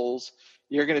pick holes.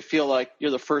 You're going to feel like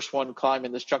you're the first one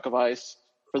climbing this chunk of ice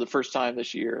for the first time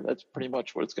this year. That's pretty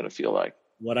much what it's going to feel like.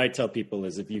 What I tell people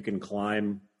is if you can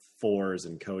climb 4s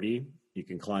in Cody, you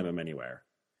can climb them anywhere.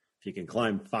 If you can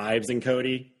climb 5s in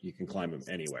Cody, you can climb them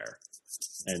anywhere.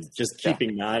 And just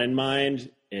keeping that in mind,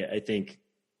 I think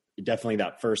definitely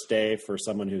that first day for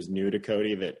someone who's new to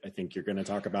Cody that I think you're going to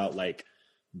talk about, like,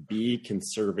 be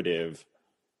conservative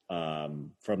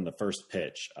from the first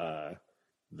pitch. I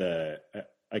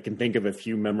can think of a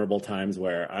few memorable times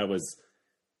where I was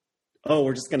oh,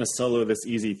 we're just going to solo this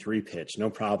easy 3 pitch. No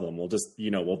problem. We'll just,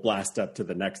 we'll blast up to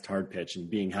the next hard pitch, and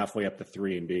being halfway up the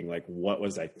 3 and being like, what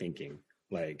was I thinking?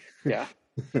 Like, Yeah.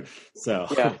 so,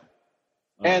 yeah.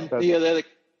 And the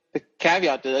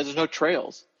caveat to that is there's no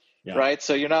trails, yeah. right?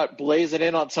 So you're not blazing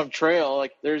in on some trail.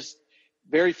 Like there's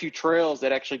very few trails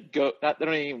that actually they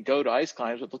don't even go to ice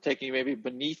climbs, but they'll take you maybe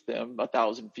beneath them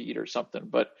 1,000 feet or something.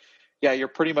 But yeah, you're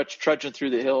pretty much trudging through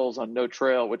the hills on no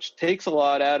trail, which takes a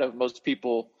lot out of most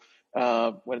people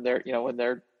when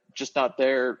they're just not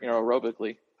there,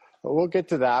 aerobically. Well, we'll get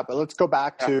to that, but let's go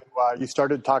back to you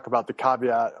started to talk about the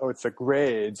caveat. It's the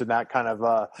grades, and that kind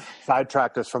of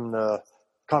sidetracked us from the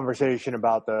conversation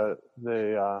about the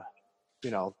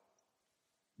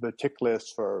tick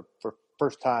list for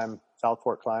first time South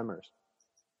Fork climbers.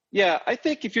 Yeah, I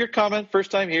think if you're coming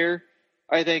first time here,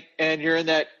 and you're in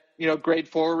that grade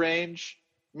 4 range,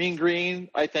 Mean Green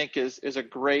I think is a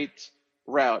great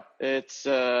route. It's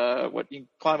what you can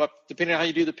climb up, depending on how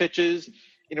you do the pitches,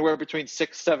 anywhere between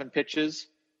 6-7 pitches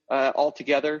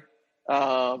altogether.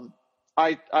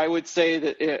 I would say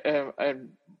that in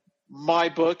my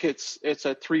book it's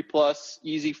a 3+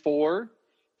 easy 4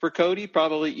 for Cody,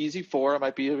 probably easy 4. I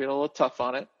might be a little tough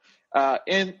on it.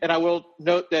 And I will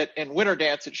note that in Winter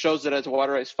Dance it shows it as a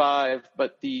water ice 5,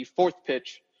 but the 4th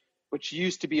pitch, which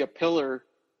used to be a pillar,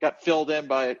 got filled in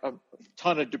by a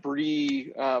ton of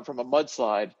debris from a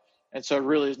mudslide. And so it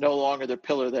really is no longer the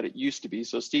pillar that it used to be.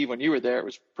 So, Steve, when you were there, it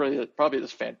was probably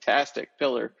this fantastic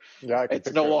pillar. Yeah,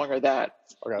 it's no longer that.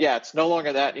 Okay. Yeah, it's no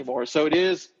longer that anymore. So it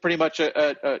is pretty much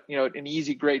an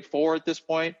easy grade 4 at this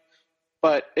point.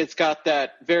 But it's got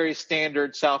that very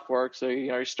standard South Fork. So,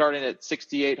 you're starting at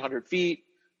 6,800 feet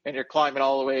and you're climbing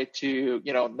all the way to,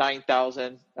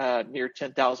 9,000, near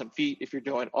 10,000 feet if you're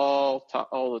doing all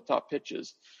the top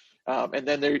pitches. And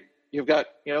then you've got,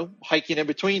 hiking in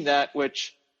between that,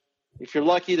 which if you're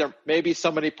lucky, there may be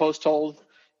somebody post-hole,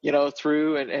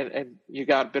 through and you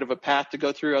got a bit of a path to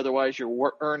go through. Otherwise,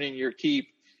 you're earning your keep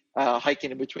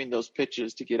hiking in between those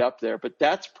pitches to get up there. But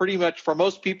that's pretty much, for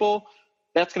most people,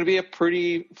 that's going to be a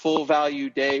pretty full value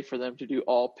day for them to do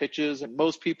all pitches. And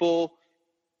most people,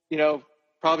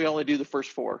 probably only do the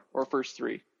first 4 or first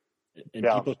 3. And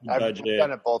people can I've budget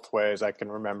done it both ways. I can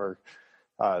remember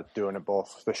doing it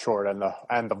both the short and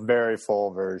the very full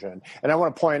version. And I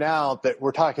want to point out that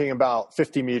we're talking about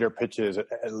 50-meter pitches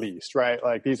at least, right?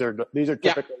 Like these are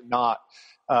typically not.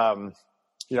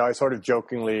 I sort of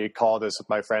jokingly call this with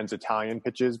my friends Italian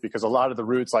pitches, because a lot of the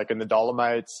routes, like in the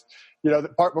Dolomites,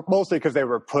 mostly because they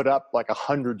were put up like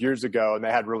 100 years ago and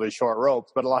they had really short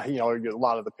ropes. But a lot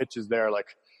of the pitches there, like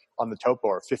on the topo,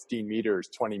 are 15 meters,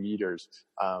 20 meters.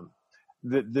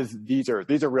 These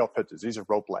are real pitches. These are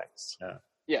rope lengths.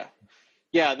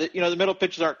 Yeah. The middle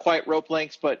pitches aren't quite rope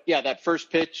lengths, but yeah, that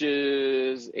first pitch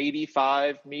is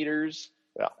 85 meters.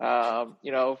 Yeah.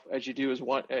 As you do as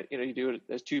one, you do it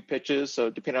as 2 pitches.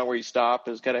 So depending on where you stop,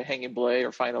 is got a hanging belay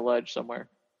or find a ledge somewhere.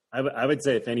 I would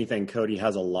say, if anything, Cody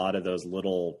has a lot of those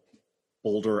little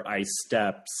boulder ice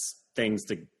steps, things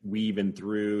to weave in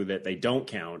through that they don't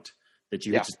count, that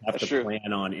you just have to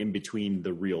plan on in between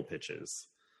the real pitches.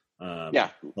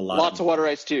 Lots of water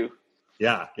ice too.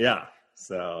 Yeah.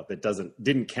 So that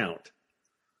didn't count.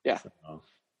 Yeah. So,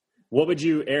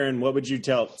 Aaron, what would you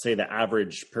say the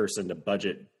average person to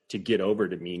budget to get over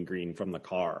to Mean Green from the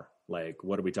car? Like,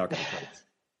 what are we talking about?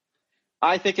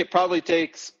 I think it probably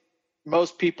takes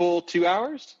most people 2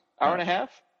 hours, hour and a half.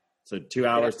 So 2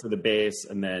 hours to the base,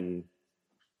 and then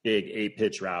big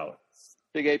 8-pitch route.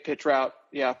 Big 8-pitch route.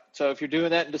 Yeah. So if you're doing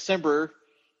that in December,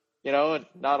 and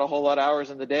not a whole lot of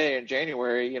hours in the day in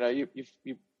January,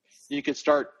 you could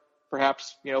start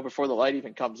perhaps, before the light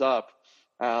even comes up.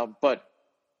 But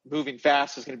moving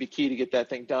fast is going to be key to get that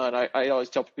thing done. I always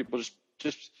tell people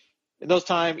just in those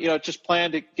time, just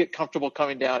plan to get comfortable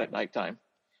coming down at nighttime.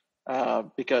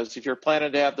 Because if you're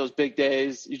planning to have those big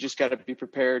days, you just got to be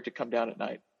prepared to come down at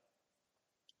night.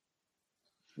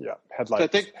 Yeah.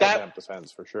 Headlamp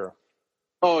defense for sure.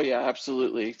 Oh yeah,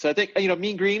 absolutely. So I think,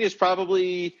 Mean Green is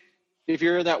probably, if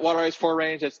you're in that water ice 4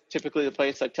 range, that's typically the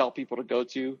place I tell people to go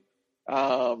to.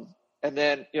 And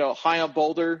then, High on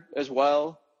Boulder as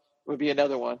well would be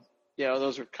another one.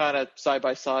 Those are kind of side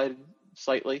by side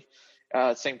slightly.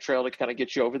 Same trail to kind of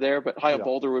get you over there, but High on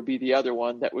Boulder would be the other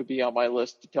one that would be on my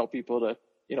list to tell people to,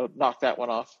 knock that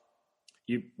one off.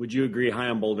 Would you agree High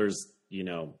on Boulder's,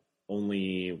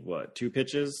 only 2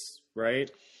 pitches,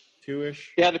 right?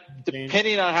 2-ish? Yeah,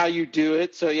 depending on how you do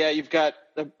it. So yeah, you've got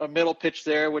a middle pitch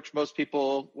there, which most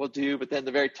people will do, but then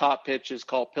the very top pitch is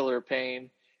called Pillar of Pain,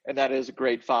 and that is a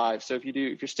grade 5. So if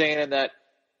you're staying in that,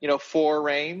 4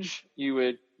 range, you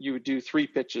would do 3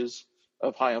 pitches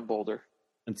of High on Boulder.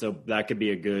 And so that could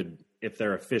be a good, if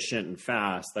they're efficient and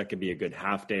fast, that could be a good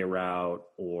half day route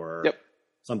or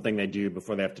something they do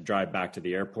before they have to drive back to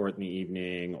the airport in the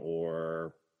evening,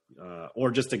 or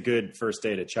just a good first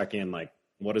day to check in. Like,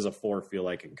 what does a 4 feel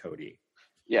like in Cody?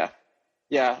 Yeah.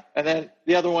 And then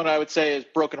the other one I would say is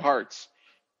Broken Hearts,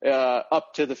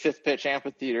 up to the 5th pitch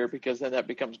amphitheater, because then that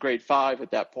becomes grade 5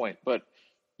 at that point. But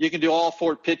you can do all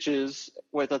 4 pitches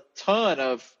with a ton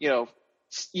of,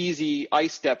 easy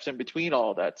ice steps in between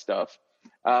all of that stuff.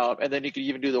 And then you could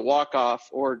even do the walk-off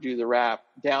or do the wrap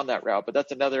down that route. But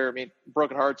that's another,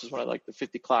 Broken Hearts is one of like the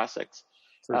 50 classics.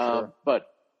 For sure. But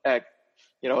at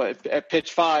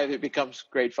pitch 5, it becomes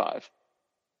grade 5.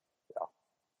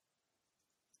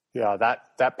 Yeah,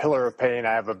 that Pillar of Pain,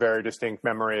 I have a very distinct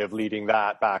memory of leading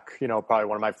that back, probably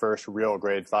one of my first real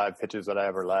grade 5 pitches that I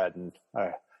ever led. And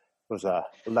I was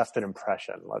left an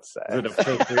impression, let's say. Is it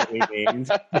appropriately named?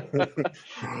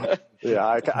 Yeah,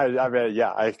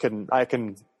 I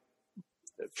can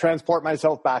transport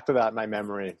myself back to that in my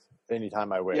memory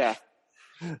anytime I wish.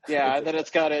 Yeah, and then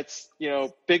it's got its,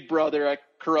 big brother at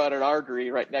carotid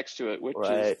artery right next to it, which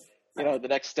is, the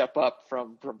next step up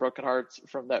from Broken Hearts,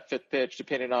 from that 5th pitch,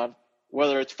 depending on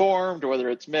whether it's formed or whether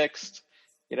it's mixed,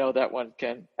 that one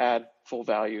can add full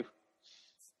value.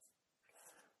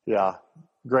 Yeah.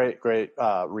 Great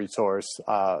resource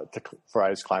for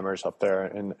ice climbers up there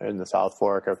in the South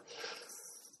Fork. I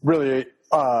really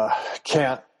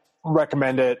can't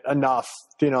recommend it enough,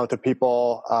 to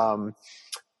people.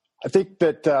 I think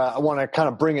that I want to kind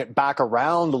of bring it back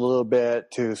around a little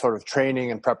bit to sort of training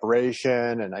and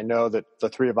preparation. And I know that the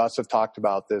 3 of us have talked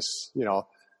about this,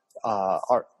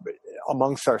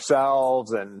 amongst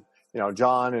ourselves, and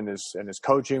John and his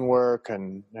coaching work,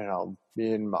 and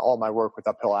me and all my work with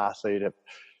Uphill Athlete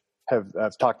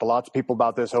have talked to lots of people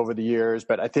about this over the years.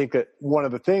 But I think that one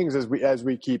of the things, as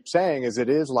we keep saying, is it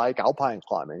is like alpine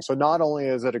climbing. So not only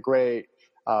is it a great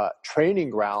training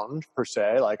ground per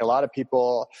se, like a lot of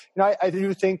people, I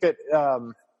do think that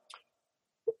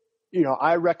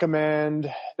I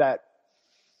recommend that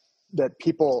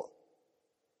people,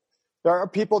 there are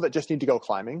people that just need to go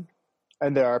climbing,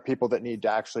 and there are people that need to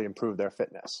actually improve their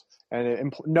fitness.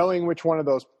 And knowing which one of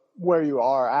those, where you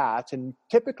are at, and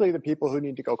typically the people who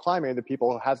need to go climbing are the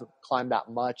people who hasn't climbed that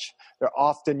much. They're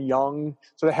often young,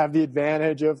 so they have the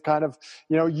advantage of kind of,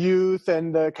 youth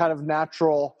and the kind of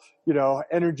natural,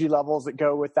 energy levels that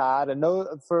go with that. And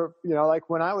like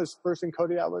when I was first in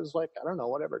Cody, I was like,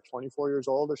 24 years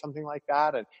old or something like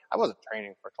that. And I wasn't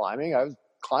training for climbing. I was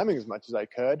climbing as much as I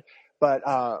could. But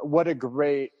what a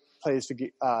great place to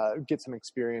get some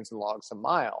experience and log some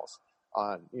miles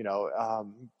on,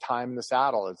 time in the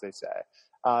saddle, as they say.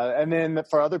 And then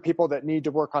for other people that need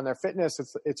to work on their fitness,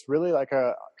 it's really like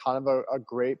a kind of a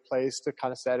great place to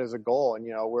kind of set as a goal. And,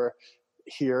 we're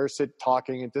here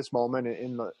talking at this moment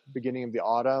in the beginning of the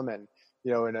autumn, and,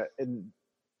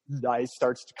 the ice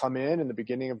starts to come in the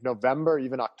beginning of November,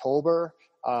 even October.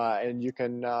 And you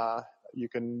can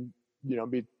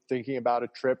be thinking about a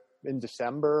trip in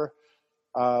December.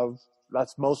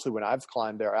 That's mostly when I've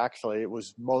climbed there. Actually, it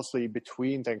was mostly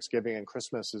between Thanksgiving and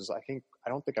Christmas. I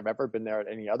don't think I've ever been there at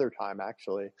any other time,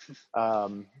 actually.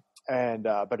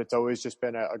 But it's always just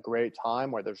been a great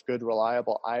time where there's good,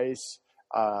 reliable ice.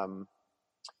 Then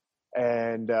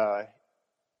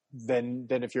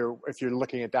if you're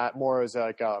looking at that more as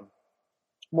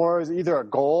either a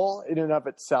goal in and of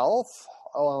itself,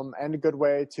 and a good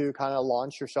way to kind of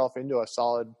launch yourself into a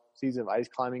solid season of ice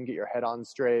climbing, get your head on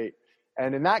straight.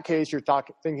 And in that case, you're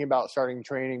thinking about starting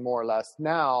training more or less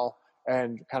now,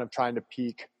 and kind of trying to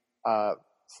peak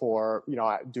for,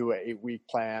 do an 8-week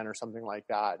plan or something like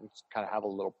that, and kind of have a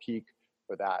little peak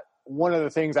for that. One of the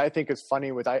things I think is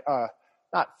funny with,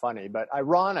 not funny, but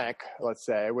ironic, let's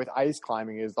say, with ice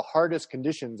climbing is the hardest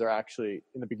conditions are actually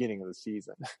in the beginning of the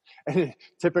season. And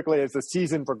typically as the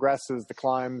season progresses, the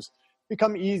climbs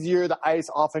become easier. The ice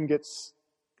often gets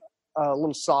a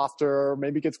little softer,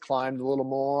 maybe gets climbed a little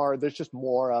more. There's just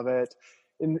more of it.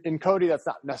 In Cody, that's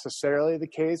not necessarily the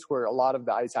case, where a lot of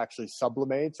the ice actually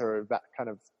sublimates, or that kind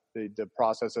of the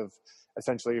process of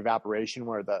essentially evaporation,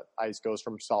 where the ice goes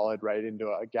from solid right into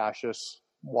a gaseous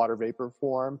water vapor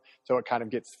form. So it kind of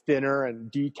gets thinner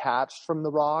and detached from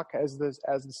the rock as the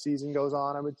season goes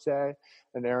on, I would say.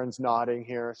 And Aaron's nodding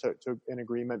here, so in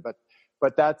agreement. But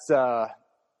that's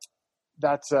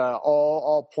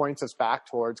all points us back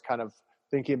towards kind of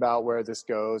thinking about where this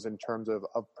goes in terms of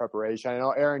preparation. I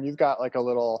know, Aaron, you've got like a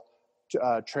little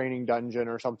training dungeon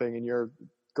or something in your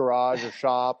garage or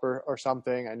shop or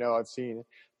something. I know I've seen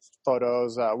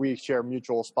photos. We share a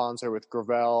mutual sponsor with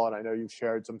Gravel, and I know you've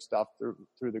shared some stuff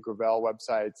through the Gravel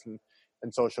websites. And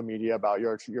and social media about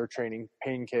your training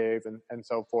pain cave and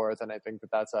so forth. And I think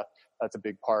that's a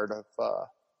big part of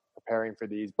preparing for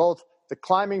these, both the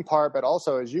climbing part, but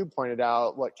also, as you pointed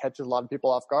out, what catches a lot of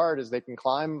people off guard is they can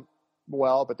climb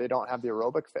well, but they don't have the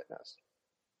aerobic fitness.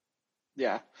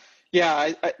 Yeah.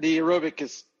 The aerobic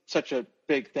is such a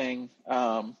big thing.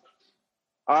 When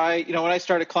I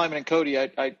started climbing in Cody,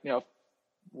 I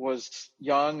was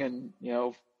young and,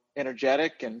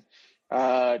 energetic, and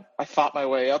I fought my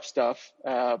way up stuff.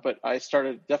 But I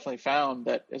definitely found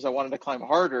that as I wanted to climb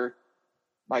harder,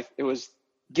 it was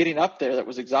getting up there that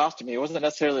was exhausting me. It wasn't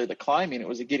necessarily the climbing, it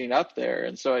was the getting up there.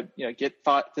 And so I'd, get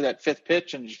fought to that fifth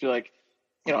pitch and just be like,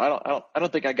 I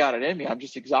don't think I got it in me. I'm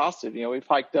just exhausted. We've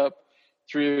hiked up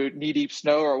through knee-deep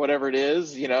snow or whatever it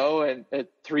is, and at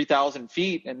 3,000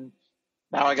 feet, and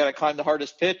now I got to climb the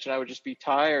hardest pitch, and I would just be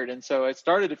tired. And so I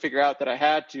started to figure out that I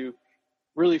had to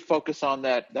really focus on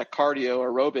that cardio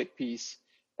aerobic piece.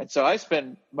 And so I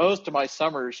spend most of my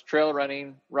summers trail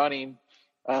running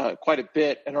quite a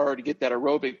bit in order to get that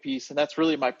aerobic piece. And that's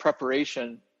really my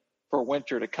preparation for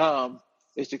winter to come,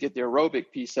 is to get the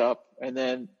aerobic piece up. And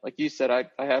then, like you said,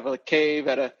 I have a cave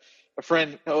at a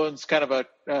friend owns kind of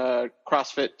a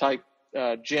CrossFit type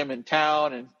gym in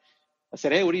town. And I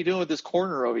said, hey, what are you doing with this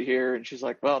corner over here? And she's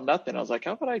like, well, nothing. I was like,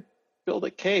 how about I build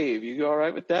a cave? You go all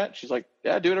right with that? She's like,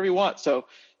 yeah, do whatever you want. So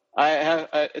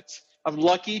I'm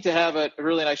lucky to have a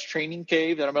really nice training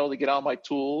cave that I'm able to get all my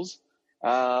tools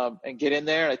and get in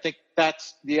there. And I think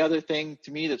that's the other thing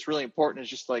to me that's really important, is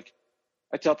just like,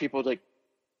 I tell people, like,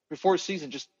 before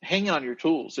season, just hang on your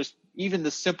tools. Just even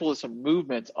the simplest of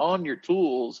movements on your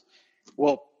tools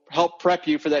will help prep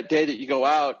you for that day that you go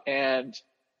out. And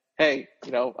hey,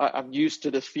 I'm used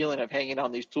to this feeling of hanging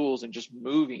on these tools and just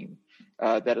moving.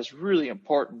 That is really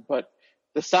important. But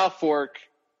the South Fork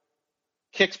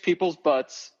kicks people's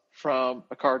butts from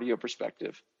a cardio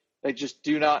perspective. They just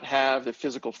do not have the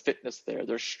physical fitness there.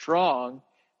 They're strong.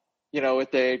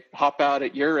 If they hop out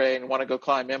at Ouray and want to go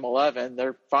climb M11,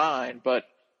 they're fine. But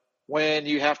when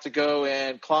you have to go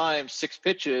and climb 6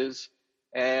 pitches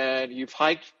and you've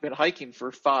been hiking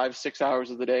for 5-6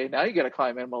 hours of the day, now you got to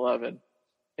climb M11,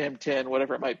 M10,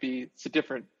 whatever it might be. It's a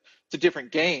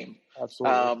different game.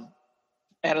 Absolutely.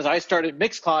 And as I started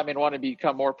mixed climbing and wanted to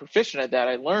become more proficient at that,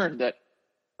 I learned that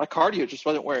my cardio just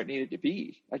wasn't where it needed to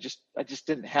be. I just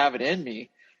didn't have it in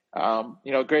me. A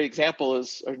great example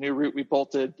is our new route we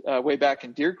bolted way back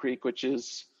in Deer Creek,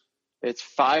 it's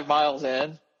 5 miles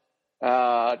in.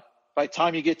 By the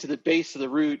time you get to the base of the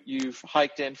route, you've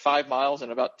hiked in 5 miles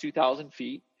and about 2,000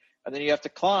 feet. And then you have to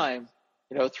climb,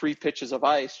 3 pitches of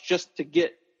ice just to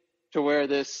get to where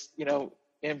this,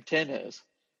 M10 is.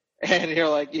 And you're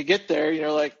like, you get there,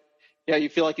 you're like, yeah, you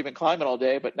feel like you've been climbing all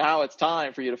day, but now it's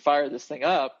time for you to fire this thing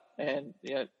up. And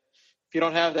if you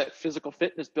don't have that physical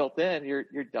fitness built in,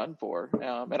 you're done for.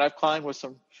 And I've climbed with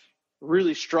some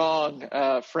really strong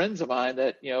friends of mine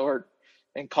that, are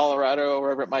in Colorado or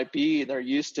wherever it might be, and they're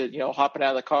used to, hopping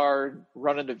out of the car,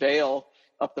 running to Vail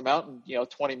up the mountain,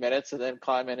 20 minutes, and then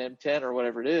climbing M10 or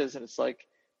whatever it is. And it's like,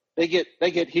 they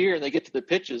get here and they get to the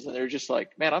pitches and they're just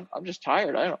like, man, I'm just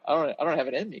tired. I don't have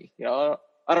it in me.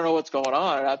 I don't know what's going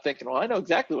on. And I'm thinking, well, I know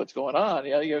exactly what's going on.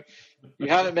 You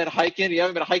haven't been hiking. You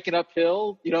haven't been hiking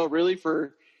uphill, really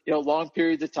for, long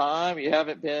periods of time. You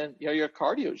haven't been, your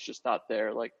cardio is just not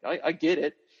there. Like, I get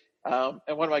it. And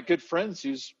one of my good friends,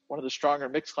 who's one of the stronger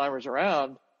mixed climbers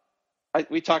around,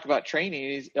 we talk about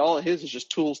training. All of his is just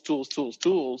tools.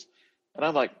 And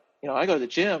I'm like, I go to the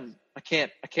gym. I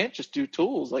can't just do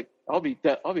tools. Like, I'll be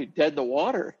dead in the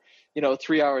water,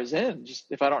 3 hours in, just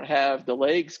if I don't have the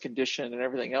legs conditioned and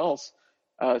everything else.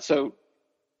 So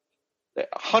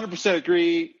 100%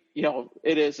 agree.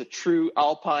 It is a true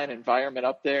alpine environment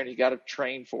up there, and you got to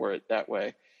train for it that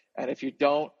way. And if you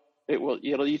don't,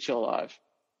 it'll eat you alive.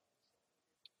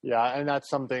 Yeah, and that's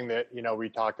something that, we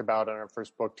talked about in our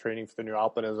first book, Training for the New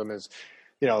Alpinism, is,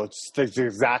 it's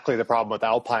exactly the problem with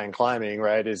alpine climbing,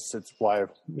 right? It's why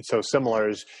it's so similar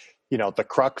is, the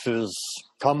cruxes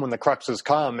come when the cruxes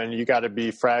come, and you got to be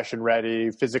fresh and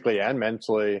ready physically and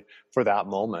mentally for that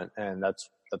moment. And that's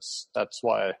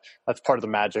why that's part of the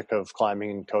magic of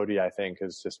climbing in Cody, I think,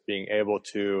 is just being able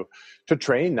to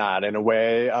train that in a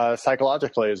way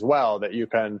psychologically as well, that you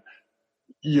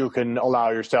can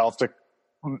allow yourself to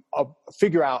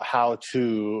figure out how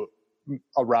to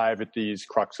arrive at these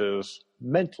cruxes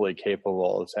mentally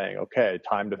capable of saying, okay,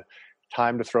 time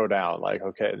to throw down. Like,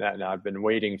 okay, now I've been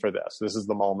waiting for this. This is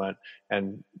the moment.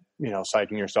 And,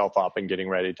 psyching yourself up and getting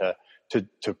ready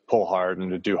to pull hard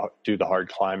and to do the hard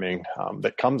climbing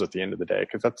that comes at the end of the day.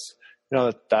 Cause that's,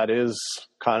 that is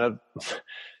kind of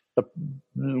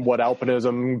what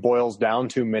alpinism boils down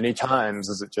to many times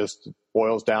is it just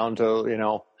boils down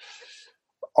to,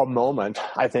 a moment.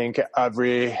 I think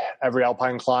every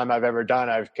alpine climb I've ever done,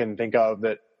 I can think of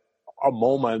that a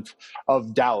moment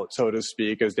of doubt, so to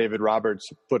speak, as David Roberts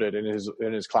put it in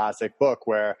his classic book,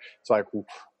 where it's like,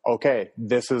 okay,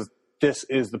 this is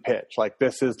the pitch. Like,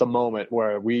 this is the moment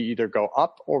where we either go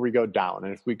up or we go down.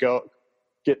 And if we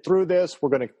get through this, we're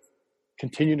going to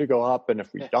continue to go up. And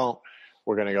if we don't,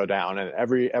 we're going to go down. And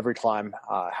every climb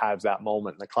has that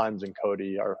moment. And the climbs in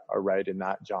Cody are right in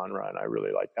that genre. And I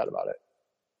really like that about it.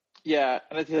 Yeah.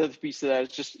 And I think the other piece of that is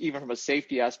just even from a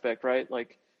safety aspect, right?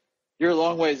 Like, you're a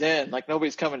long ways in, like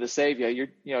nobody's coming to save you.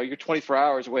 You're 24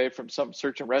 hours away from some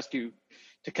search and rescue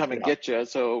to come and get you.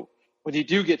 So when you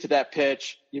do get to that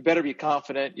pitch, you better be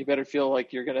confident. You better feel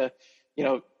like you're going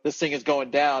to, this thing is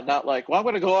going down, not like, well, I'm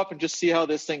going to go up and just see how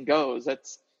this thing goes.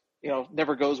 That's,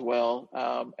 never goes well.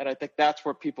 And I think that's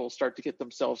where people start to get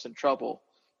themselves in trouble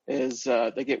is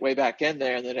they get way back in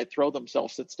there and then they throw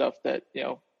themselves at stuff that,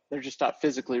 they're just not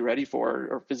physically ready for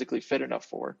or physically fit enough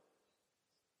for.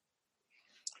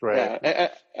 Right. Yeah.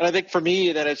 And I think for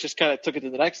me, then it's just kind of took it to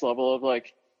the next level of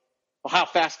like, well, how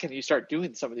fast can you start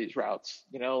doing some of these routes?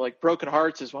 Like Broken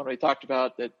Hearts is one we talked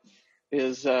about that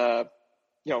is, kind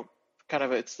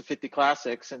of, it's the 50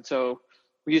 classics. And so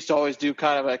we used to always do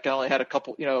kind of like, I only had a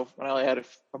couple, when I only had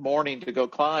a morning to go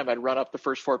climb, I'd run up the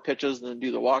first 4 pitches and then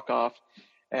do the walk off.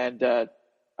 And, I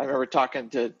remember talking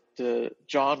to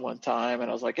John one time and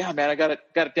I was like, yeah, man, I got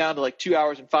it down to like 2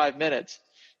 hours and 5 minutes,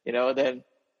 and then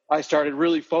I started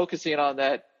really focusing on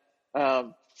that,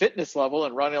 fitness level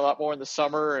and running a lot more in the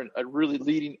summer and really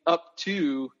leading up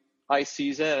to ice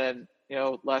season.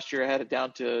 And, last year I had it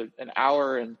down to an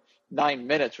hour and 9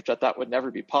 minutes, which I thought would never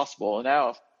be possible. And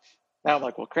now I'm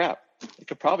like, well, crap, it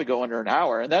could probably go under an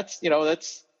hour. And that's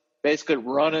basically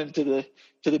running to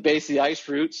the base of the ice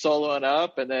route, soloing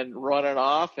up and then running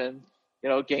off and,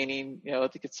 gaining, I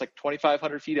think it's like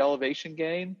 2,500 feet elevation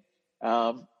gain.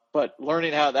 But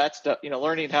learning how that stuff,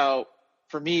 learning how,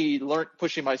 for me,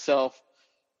 pushing myself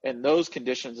in those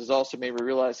conditions has also made me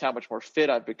realize how much more fit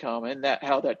I've become, and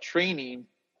how that training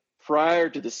prior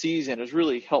to the season has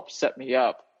really helped set me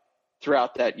up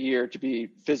throughout that year to be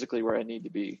physically where I need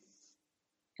to be.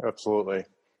 Absolutely.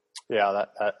 Yeah,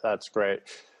 that's great.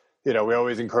 We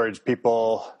always encourage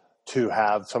people to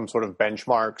have some sort of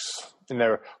benchmarks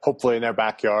hopefully in their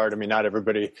backyard. I mean, not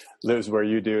everybody lives where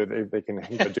you do. They can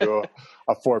do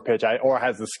a 4-pitch or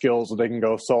has the skills so they can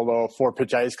go solo a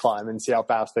 4-pitch ice climb and see how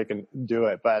fast they can do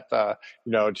it. But,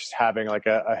 just having like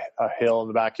a hill in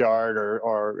the backyard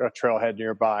or a trailhead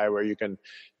nearby where you can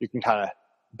kind of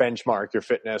benchmark your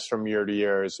fitness from year to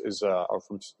year or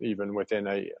from even within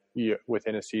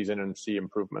a season and see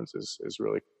improvements is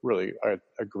really, really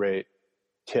a great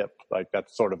tip. Like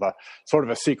that's sort of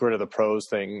a secret of the pros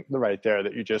thing right there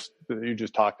that you just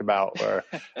talked about, where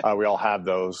we all have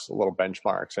those little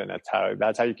benchmarks, and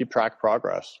that's how you keep track of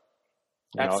progress.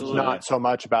 Absolutely. It's not so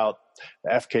much about the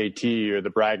FKT or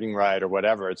the bragging right or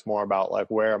whatever. It's more about like,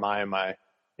 where am I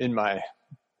in my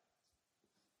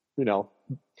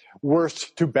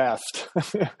worst to best.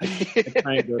 I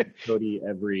try and go to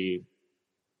Cody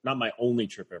not my only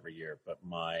trip every year, but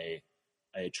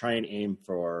I try and aim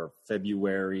for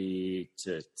February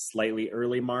to slightly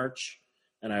early March,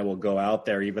 and I will go out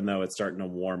there even though it's starting to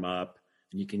warm up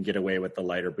and you can get away with the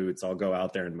lighter boots. I'll go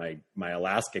out there in my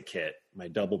Alaska kit, my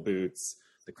double boots,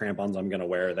 the crampons I'm going to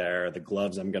wear there, the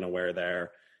gloves I'm going to wear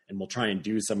there, and we'll try and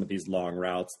do some of these long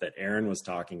routes that Aaron was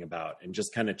talking about and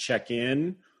just kind of check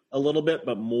in a little bit,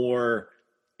 but more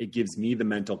it gives me the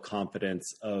mental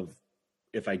confidence of,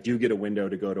 if I do get a window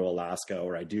to go to Alaska,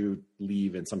 or I do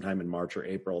leave in sometime in March or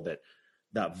April,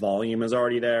 that volume is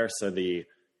already there. So the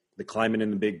climbing in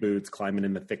the big boots, climbing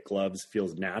in the thick gloves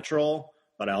feels natural,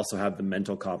 but I also have the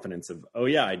mental confidence of, oh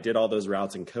yeah, I did all those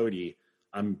routes in Cody.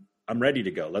 I'm ready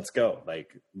to go. Let's go.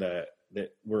 Like I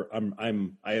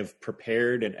have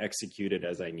prepared and executed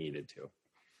as I needed to.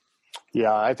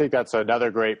 Yeah, I think that's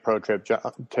another great pro tip,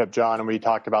 John. And we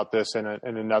talked about this in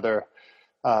another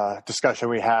discussion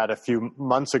we had a few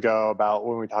months ago about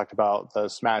when we talked about the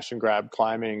smash and grab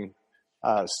climbing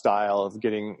style of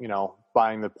getting,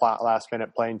 buying the last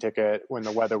minute plane ticket when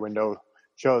the weather window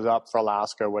shows up for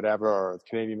Alaska or whatever, or the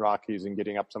Canadian Rockies, and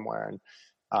getting up somewhere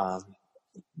and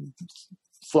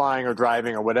flying or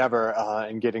driving or whatever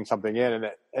and getting something in.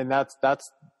 And that's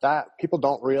people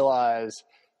don't realize.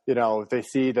 They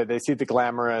see the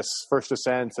glamorous first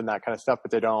ascents and that kind of stuff,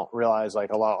 but they don't realize like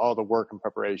all the work and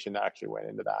preparation that actually went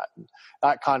into that. And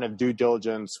that kind of due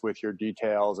diligence with your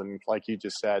details, and like you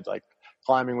just said, like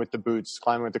climbing with the boots,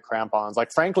 climbing with the crampons.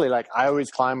 Like, frankly, like I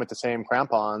always climb with the same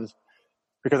crampons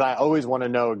because I always want to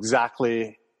know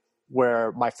exactly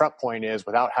where my front point is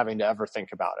without having to ever think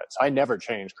about it. So I never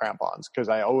change crampons because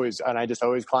I just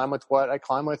always climb with what I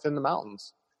climb with in the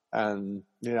mountains. And,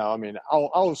 you know, I mean,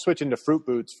 I'll switch into fruit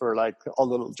boots for like a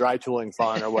little dry tooling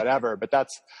fun or whatever, but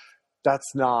that's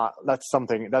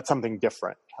something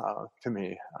different, to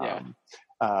me. Yeah.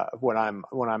 When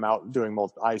I'm out doing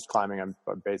ice climbing, I'm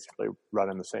basically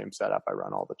running the same setup I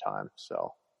run all the time.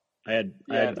 So I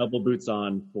had double boots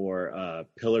on for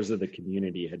Pillars of the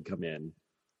Community had come in,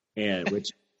 and which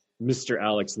Mr.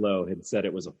 Alex Lowe had said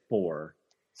it was a 4,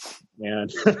 and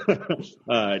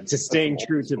just staying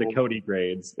true to the Cody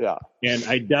grades. Yeah, and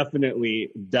I definitely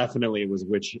was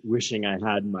wishing I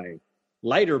had my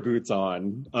lighter boots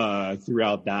on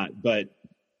throughout that, but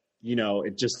you know,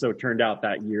 it just so turned out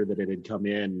that year that it had come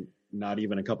in, not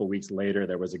even a couple weeks later,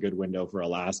 there was a good window for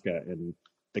Alaska, and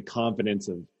the confidence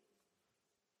of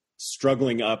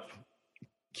struggling up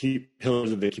keep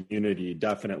Pillars of the Community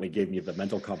definitely gave me the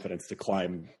mental confidence to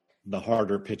climb the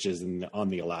harder pitches on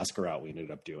the Alaska route we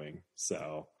ended up doing.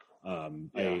 So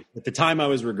at the time I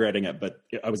was regretting it, but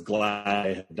I was glad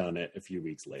I had done it a few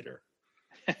weeks later.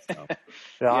 So.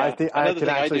 I think I can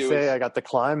actually say I got to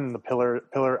climb the pillar.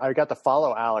 I got to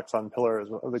follow Alex on Pillars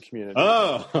of the Community.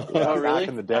 Oh, really? Back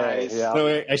in the day. Nice. Yeah.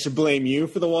 So I should blame you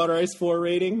for the Water Ice 4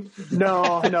 rating?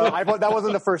 No, that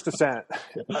wasn't the first ascent.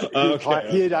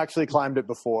 He had actually climbed it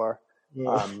before,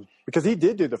 because he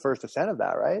did do the first ascent of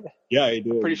that, right? Yeah, he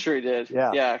did. Pretty sure he did.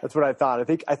 Yeah, that's what I thought.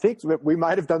 I think that we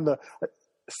might have done the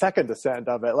second ascent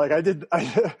of it. Like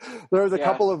there was a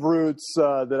couple of routes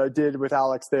that I did with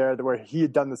Alex there where he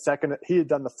had done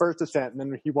the first ascent, and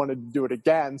then he wanted to do it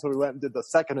again, so we went and did the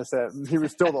second ascent, and he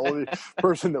was still the only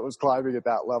person that was climbing at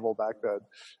that level back then.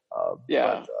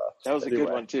 That was a good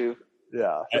one too.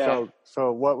 Yeah.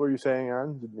 So what were you saying,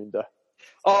 Aaron? Didn't mean to.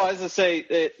 Oh, I was going to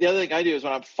say, the other thing I do is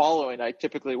when I'm following, I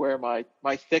typically wear my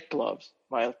thick gloves,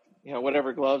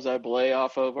 whatever gloves I belay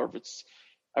off of, or if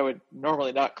I would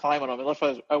normally not climb on them.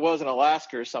 Unless I was in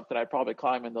Alaska or something, I'd probably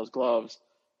climb in those gloves.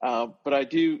 But I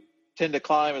do tend to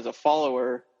climb as a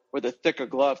follower with a thicker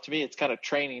glove. To me, it's kind of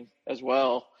training as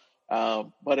well.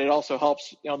 But it also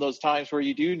helps, those times where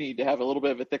you do need to have a little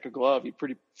bit of a thicker glove. You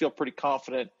feel pretty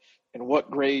confident in what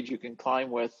grade you can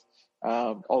climb with.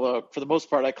 Although for the most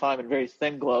part, I climb in very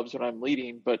thin gloves when I'm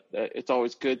leading, but it's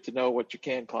always good to know what you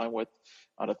can climb with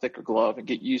on a thicker glove and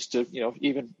get used to,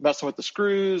 even messing with the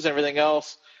screws and everything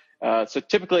else. So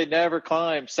typically I never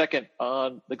climb second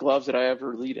on the gloves that I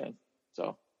ever lead in.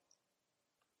 So.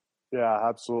 Yeah,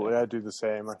 absolutely. I do the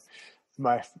same.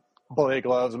 My belay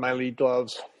gloves and my lead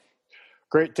gloves.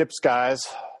 Great tips, guys.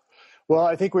 Well,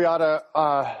 I think we ought to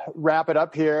wrap it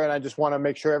up here, and I just want to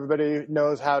make sure everybody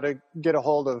knows how to get a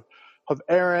hold of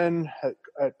Aaron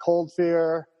at Cold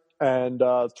Fear, and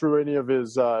through any of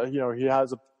his, he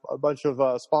has a bunch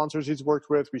of sponsors he's worked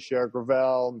with. We share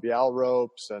Gravel and Bial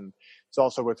ropes, and it's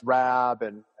also with Rab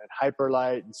and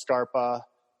Hyperlight and Scarpa,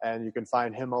 and you can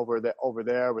find him over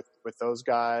there with those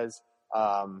guys.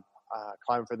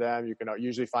 Climb for them. You can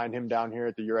usually find him down here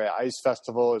at the Urea Ice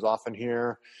Festival. Is often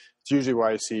here. It's usually where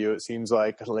I see you, it seems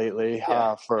like, lately,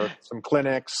 for some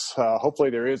clinics. Hopefully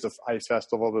there is an ice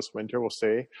festival this winter. We'll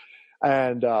see.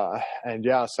 And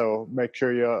so make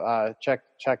sure you check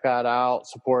that out.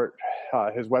 Support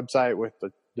his website with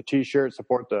the T-shirt.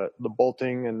 Support the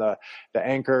bolting and the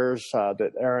anchors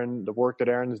the work that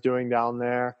Aaron is doing down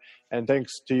there. And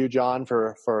thanks to you, John,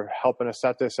 for helping us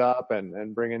set this up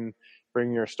and bringing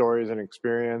your stories and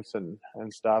experience and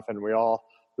stuff. And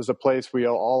there's a place we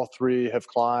all three have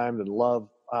climbed and love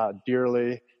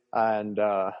dearly, and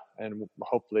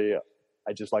hopefully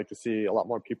I just like to see a lot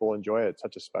more people enjoy it. It's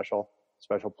such a special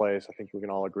place. I think we can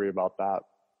all agree about that.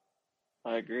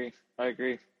 I agree.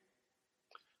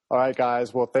 All right,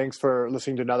 guys. Well, thanks for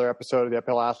listening to another episode of the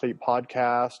Uphill Athlete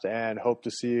Podcast, and hope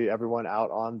to see everyone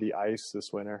out on the ice this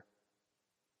winter.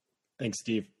 Thanks,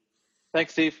 Steve.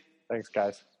 Thanks,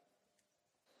 guys.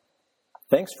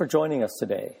 Thanks for joining us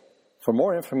today. For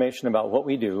more information about what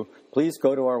we do, please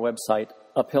go to our website,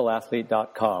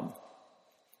 uphillathlete.com.